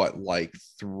probably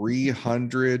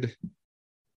 300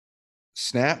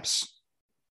 snaps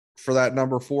for that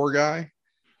number 4 guy.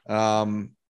 And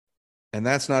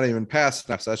that's not even pass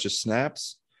snaps. That's just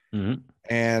snaps. Mm-hmm.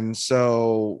 And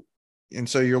so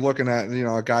you're looking at,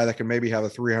 a guy that can maybe have a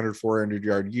 300, 400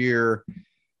 yard year.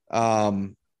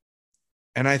 And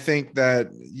I think that,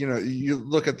 you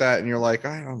look at that and you're like,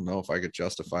 I don't know if I could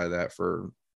justify that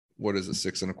for what is it,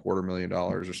 $6.25 million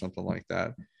or something like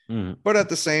that. Mm-hmm. But at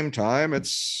the same time,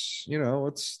 it's,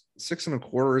 it's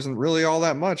 6.25 isn't really all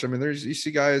that much. I mean, you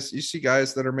see guys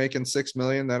that are making $6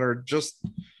 million that are just,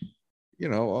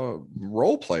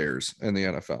 role players in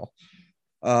the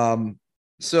NFL.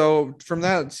 So from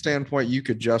that standpoint, you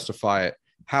could justify it.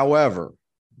 However,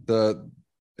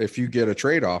 if you get a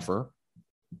trade offer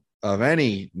of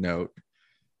any note,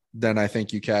 then I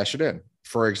think you cash it in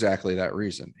for exactly that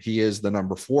reason. He is the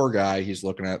number 4 guy. He's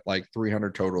looking at like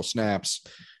 300 total snaps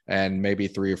and maybe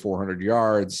 300 or 400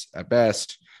 yards at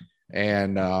best.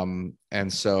 And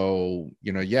so,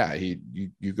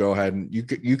 you go ahead and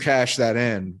you cash that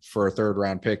in for a third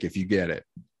round pick if you get it,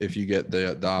 if you get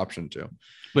the option to.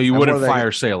 But you wouldn't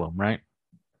fire sale him, right?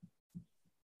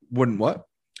 Wouldn't what?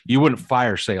 You wouldn't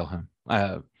fire sale him.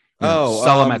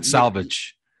 Sell him at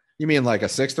salvage. You mean like a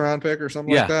 6th round pick or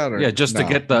something like that? Or? Yeah, just to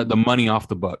get the money off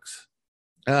the books.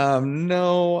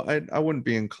 No, I wouldn't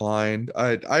be inclined.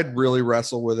 I'd really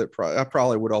wrestle with it. I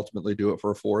probably would ultimately do it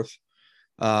for a 4th.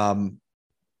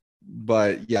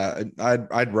 But yeah,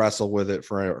 I'd wrestle with it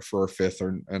for a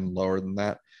 5th and lower than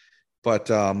that. But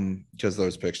because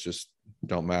those picks just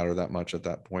don't matter that much at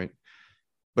that point.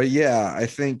 But yeah, I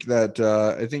think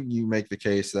you make the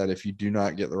case that if you do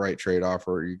not get the right trade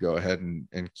offer, you go ahead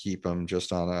and keep them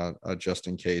just on a just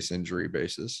in case injury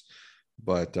basis.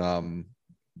 But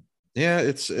yeah,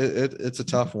 it's a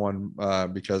tough one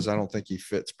because I don't think he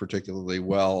fits particularly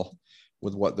well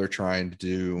with what they're trying to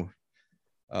do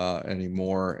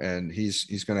anymore. And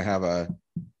he's going to have a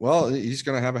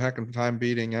heck of a time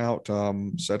beating out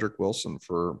Cedric Wilson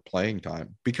for playing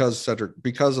time because of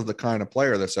the kind of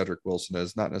player that Cedric Wilson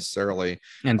is, not necessarily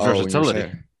and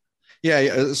versatility.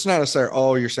 It's not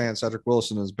necessarily, you're saying Cedric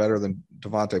Wilson is better than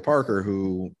Devontae Parker,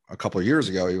 who a couple of years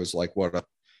ago, he was like, what, a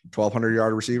 1,200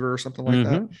 yard receiver or something like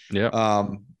that. Yeah.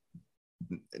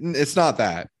 It's not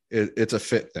that. It's a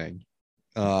fit thing.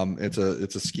 It's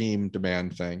a scheme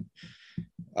demand thing.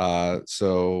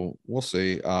 So we'll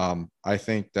see. I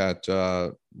think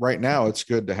that right now it's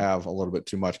good to have a little bit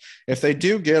too much. If they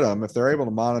do get them, if they're able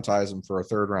to monetize them for a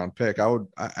 3rd round pick, I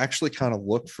actually kind of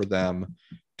look for them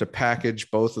to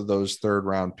package both of those 3rd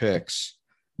round picks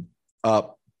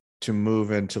up to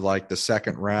move into like the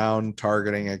 2nd round,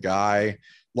 targeting a guy.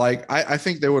 Like I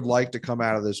think they would like to come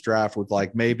out of this draft with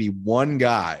like maybe one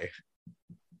guy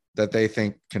that they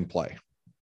think can play,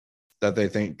 that they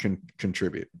think can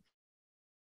contribute.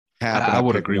 I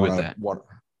would agree with that.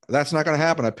 That's not going to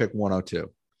happen at pick 102.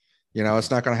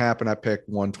 It's not going to happen at pick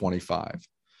 125.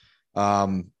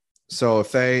 So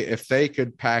if they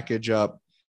could package up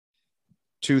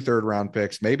 2 3rd round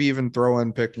picks, maybe even throw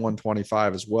in pick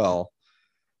 125 as well,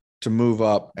 to move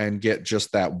up and get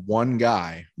just that one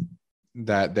guy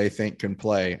that they think can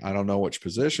play. I don't know which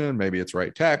position. Maybe it's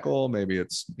right tackle. Maybe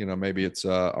it's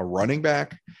a running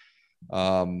back.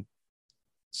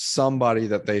 Somebody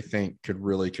that they think could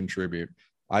really contribute.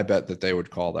 I bet that they would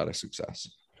call that a success.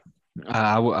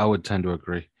 I would tend to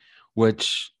agree,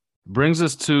 which brings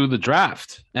us to the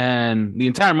draft. And the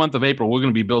entire month of April, we're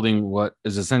going to be building what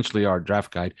is essentially our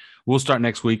draft guide. We'll start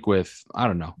next week with, I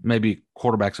don't know, maybe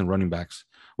quarterbacks and running backs.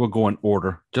 We'll go in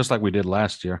order, just like we did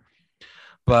last year.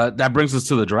 But that brings us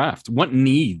to the draft. What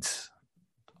needs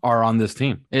are on this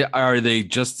team? Are they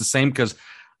just the same? Because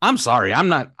I'm sorry, I'm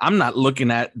not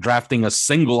looking at drafting a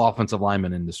single offensive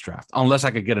lineman in this draft unless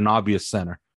I could get an obvious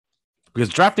center. Because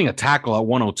drafting a tackle at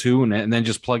 102 and then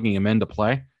just plugging him into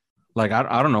play, like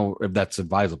I don't know if that's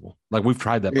advisable. Like we've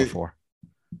tried that before.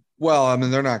 Well, I mean,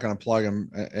 they're not going to plug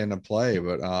him into play,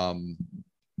 but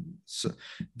so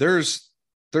there's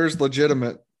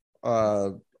legitimate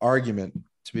argument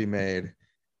to be made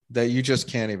that you just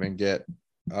can't even get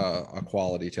a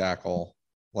quality tackle,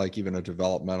 like even a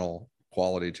developmental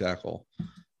quality tackle,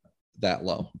 that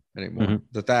low anymore.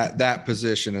 Mm-hmm. That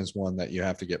position is one that you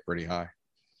have to get pretty high.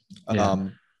 Yeah.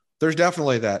 There's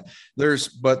definitely that.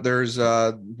 There's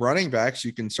running backs.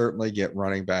 You can certainly get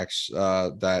running backs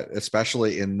that,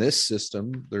 especially in this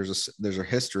system, there's a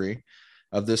history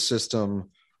of this system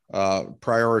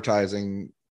prioritizing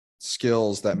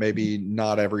skills that maybe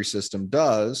not every system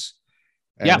does.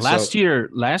 And last year,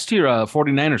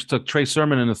 49ers took Trey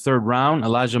Sermon in the 3rd round,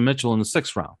 Elijah Mitchell in the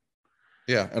 6th round.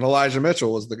 Yeah, and Elijah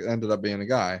Mitchell ended up being a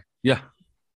guy. Yeah.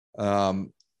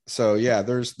 So yeah,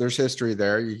 there's history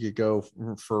there. You could go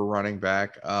for a running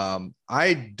back.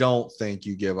 I don't think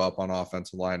you give up on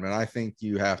offensive linemen. I think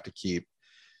you have to keep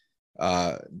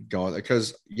going,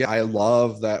 because I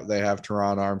love that they have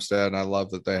Teron Armstead, and I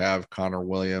love that they have Connor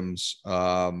Williams.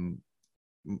 But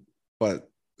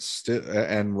still,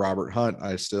 and Robert Hunt,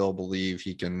 I still believe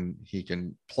he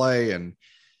can play and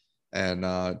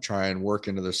try and work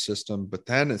into the system. But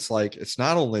then it's like, it's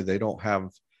not only they don't have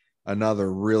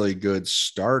another really good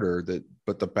starter,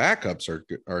 but the backups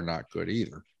are not good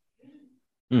either.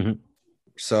 Mm-hmm.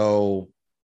 So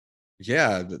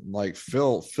yeah, like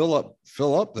fill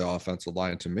up the offensive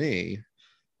line to me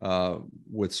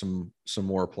with some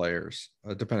more players,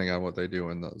 depending on what they do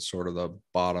in the sort of the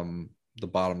bottom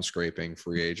scraping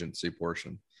free agency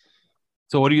portion.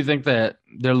 So what do you think that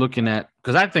they're looking at?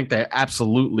 Because I think they're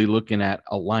absolutely looking at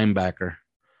a linebacker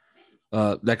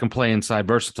that can play inside,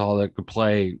 versatile, that could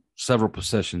play several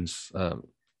positions.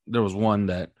 There was one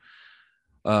that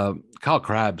Kyle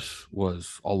Krabs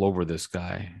was all over this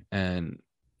guy. And,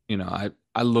 I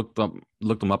looked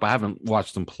him up. I haven't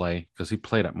watched him play because he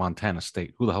played at Montana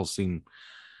State. Who the hell's seen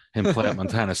him play at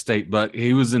Montana State? But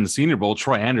he was in the Senior Bowl.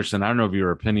 Troy Anderson, I don't know of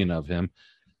your opinion of him,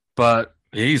 but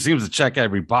he seems to check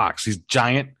every box. He's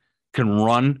giant, can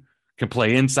run, can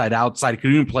play inside, outside. He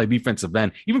could even play defensive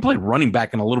end, even played running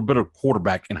back and a little bit of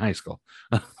quarterback in high school.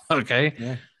 Okay.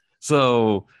 Yeah.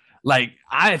 So,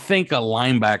 I think a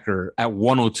linebacker at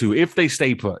 102, if they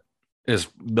stay put, is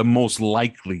the most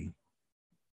likely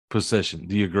position.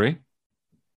 Do you agree?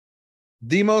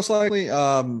 The most likely?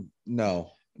 No,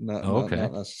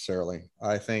 not necessarily.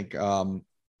 I think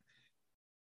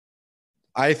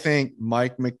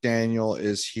Mike McDaniel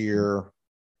is here.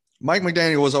 Mike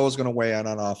McDaniel was always going to weigh in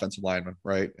on offensive linemen,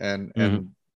 right?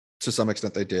 And to some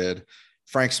extent they did.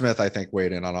 Frank Smith, I think,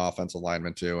 weighed in on offensive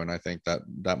linemen too, and I think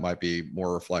that might be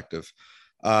more reflective.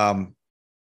 Mike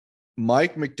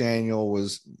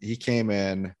McDaniel came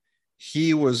in,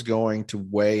 he was going to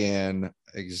weigh in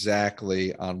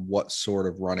exactly on what sort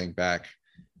of running back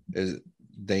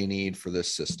they need for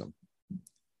this system.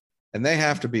 And they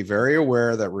have to be very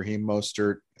aware that Raheem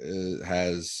Mostert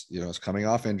is coming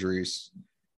off injuries,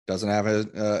 doesn't have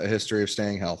a history of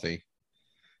staying healthy.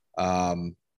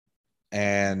 And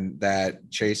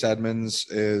that Chase Edmonds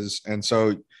is, and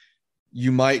so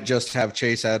you might just have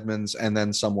Chase Edmonds and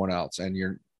then someone else, and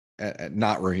you're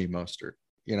not Raheem Mostert,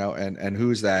 and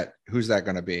who's that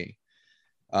going to be?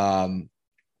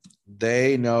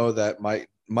 They know that Mike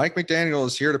McDaniel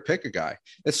is here to pick a guy.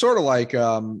 It's sort of like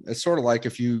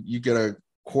if you get a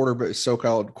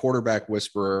so-called quarterback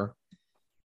whisperer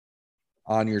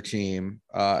on your team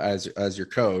as your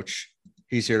coach.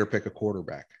 He's here to pick a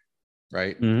quarterback,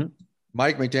 right? Mm-hmm.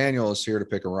 Mike McDaniel is here to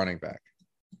pick a running back.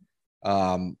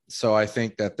 So I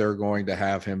think that they're going to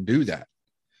have him do that.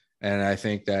 And I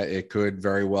think that it could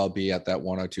very well be at that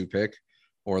 102 pick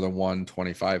or the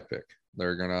 125 pick.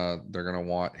 They're gonna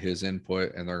want his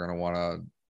input, and they're gonna want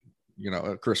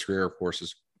to, Chris Grier, of course,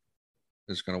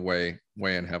 is going to weigh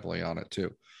in heavily on it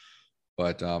too.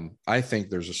 But I think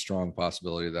there's a strong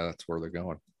possibility that that's where they're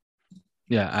going.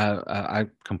 Yeah, I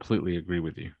completely agree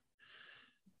with you.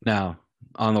 Now,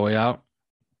 on the way out,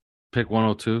 pick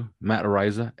 102, Matt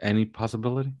Araiza. Any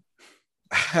possibility?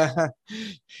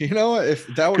 If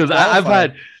that would, because I've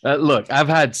had I've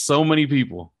had so many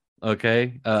people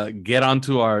get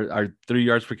onto our 3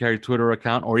 yards per carry Twitter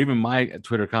account, or even my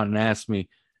Twitter account, and ask me,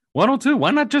 102,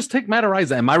 why not just take Matt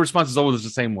Araiza? And my response is always the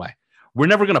same way. We're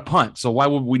never going to punt, so why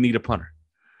would we need a punter?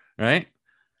 Right?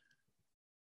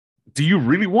 Do you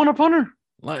really want a punter?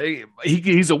 Like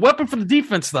he's a weapon for the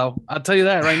defense, though. I'll tell you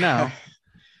that right now.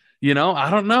 I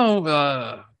don't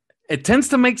know. It tends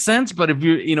to make sense, but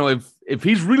if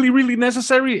he's really, really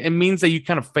necessary, it means that you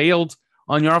kind of failed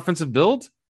on your offensive build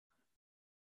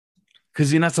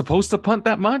because you're not supposed to punt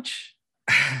that much.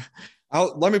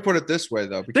 Let me put it this way,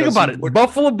 though. Think about it.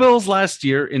 Buffalo Bills last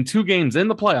year in 2 games in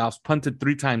the playoffs punted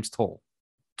 3 times total.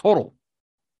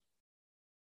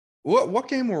 What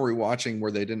game were we watching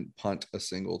where they didn't punt a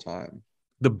single time?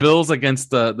 The Bills against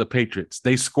the Patriots.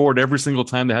 They scored every single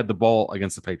time they had the ball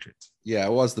against the Patriots. Yeah,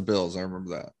 it was the Bills. I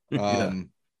remember that.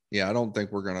 Yeah, I don't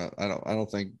think we're gonna. I don't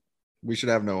think we should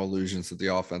have no illusions that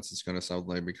the offense is going to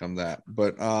suddenly become that.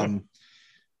 But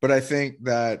but I think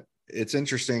that it's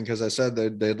interesting because I said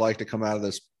that they'd like to come out of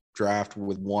this draft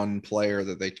with one player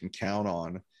that they can count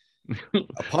on.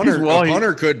 A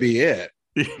punter could be it.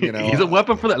 He's a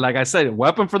weapon for that. Like I said, a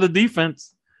weapon for the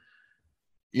defense.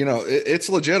 It's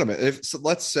legitimate.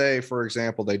 Let's say, for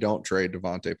example, they don't trade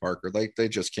Devontae Parker, like they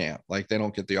just can't, like they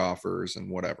don't get the offers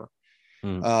and whatever.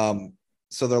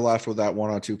 So they're left with that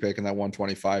 102 pick and that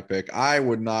 125 pick. I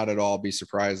would not at all be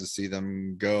surprised to see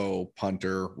them go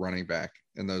punter, running back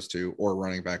in those 2, or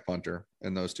running back, punter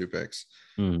in those 2 picks.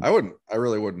 I wouldn't. I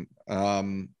really wouldn't.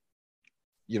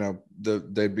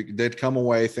 They'd come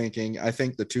away thinking, I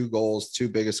think the 2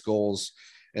 biggest goals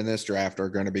in this draft are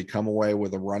going to be come away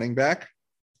with a running back,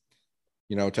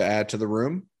 to add to the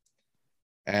room,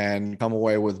 and come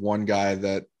away with one guy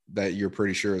that you're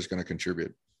pretty sure is going to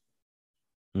contribute.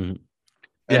 Mm-hmm.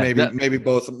 And maybe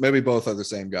both are the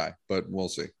same guy, but we'll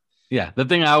see. Yeah. The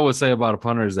thing I always say about a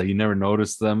punter is that you never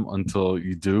notice them until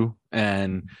you do.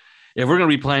 And if we're going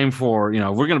to be playing for,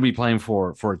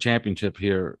 for a championship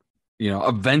here,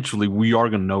 eventually we are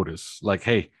going to notice, like,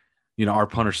 hey, our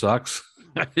punter sucks.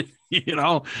 It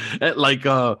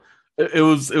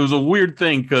was a weird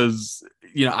thing because,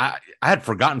 I had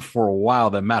forgotten for a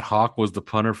while that Matt Hawk was the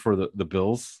punter for the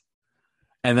Bills.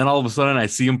 And then all of a sudden I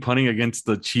see him punting against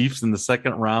the Chiefs in the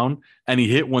 2nd round, and he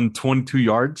hit 22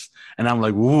 yards. And I'm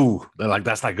like, ooh,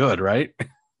 that's not good, right?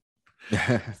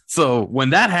 So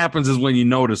when that happens is when you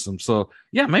notice him. So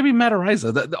yeah, maybe Matt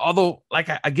Araiza. Although, like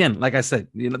I said,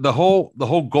 the whole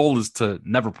goal is to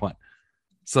never punt.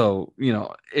 So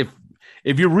if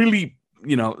you're really,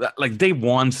 like Dave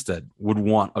Wanstead would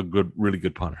want a really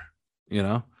good punter.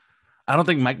 I don't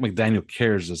think Mike McDaniel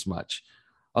cares as much.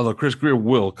 Although Chris Grier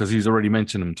will, because he's already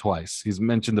mentioned him twice. He's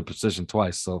mentioned the position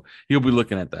twice, so he'll be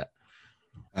looking at that.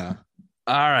 All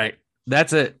right,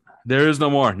 that's it. There is no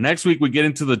more. Next week, we get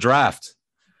into the draft,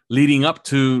 leading up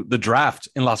to the draft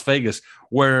in Las Vegas,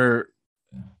 where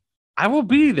I will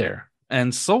be there,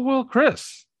 and so will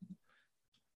Chris.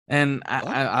 And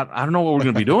I don't know what we're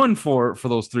going to be doing for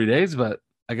those 3 days, but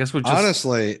I guess we're just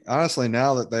honestly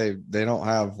now that they don't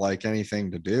have like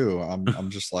anything to do, I'm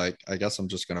just like, I guess I'm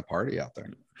just gonna party out there.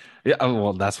 Yeah,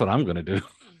 well, that's what I'm gonna do.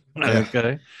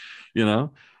 Okay,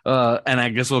 and I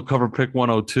guess we'll cover pick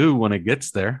 102 when it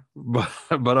gets there. But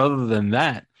other than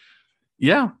that,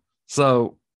 yeah.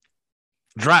 So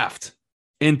draft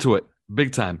into it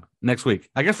big time next week.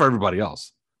 I guess for everybody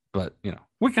else, but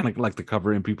we kind of like to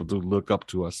cover it, and people do look up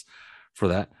to us for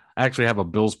that. I actually have a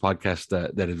Bills podcast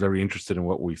that is very interested in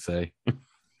what we say.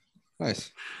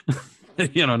 Nice.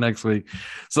 Next week.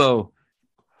 So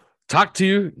talk to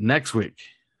you next week.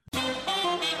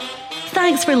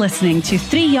 Thanks for listening to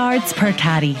 3 Yards Per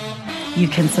Carry. You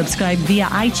can subscribe via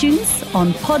iTunes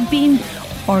on Podbean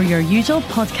or your usual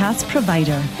podcast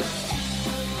provider.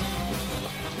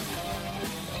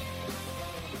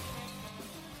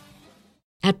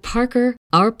 At Parker,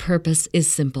 our purpose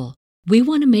is simple. We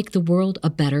want to make the world a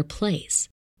better place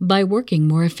by working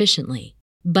more efficiently,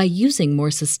 by using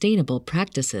more sustainable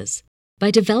practices,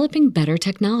 by developing better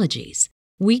technologies.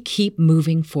 We keep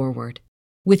moving forward.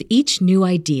 With each new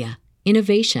idea,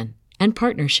 innovation, and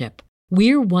partnership,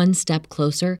 we're one step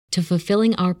closer to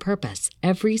fulfilling our purpose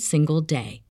every single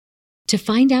day. To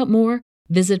find out more,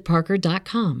 visit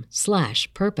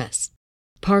parker.com/purpose.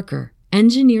 Parker,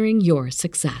 engineering your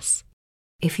success.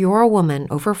 If you're a woman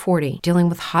over 40 dealing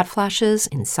with hot flashes,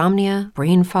 insomnia,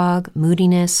 brain fog,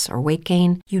 moodiness, or weight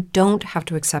gain, you don't have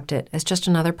to accept it as just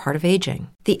another part of aging.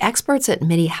 The experts at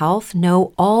MIDI Health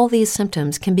know all these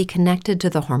symptoms can be connected to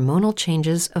the hormonal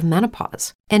changes of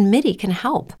menopause. And MIDI can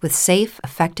help with safe,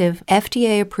 effective,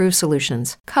 FDA-approved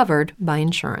solutions covered by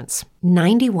insurance.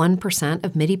 91%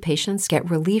 of MIDI patients get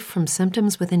relief from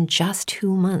symptoms within just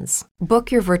 2 months.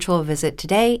 Book your virtual visit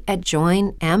today at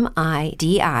joinmidi.com.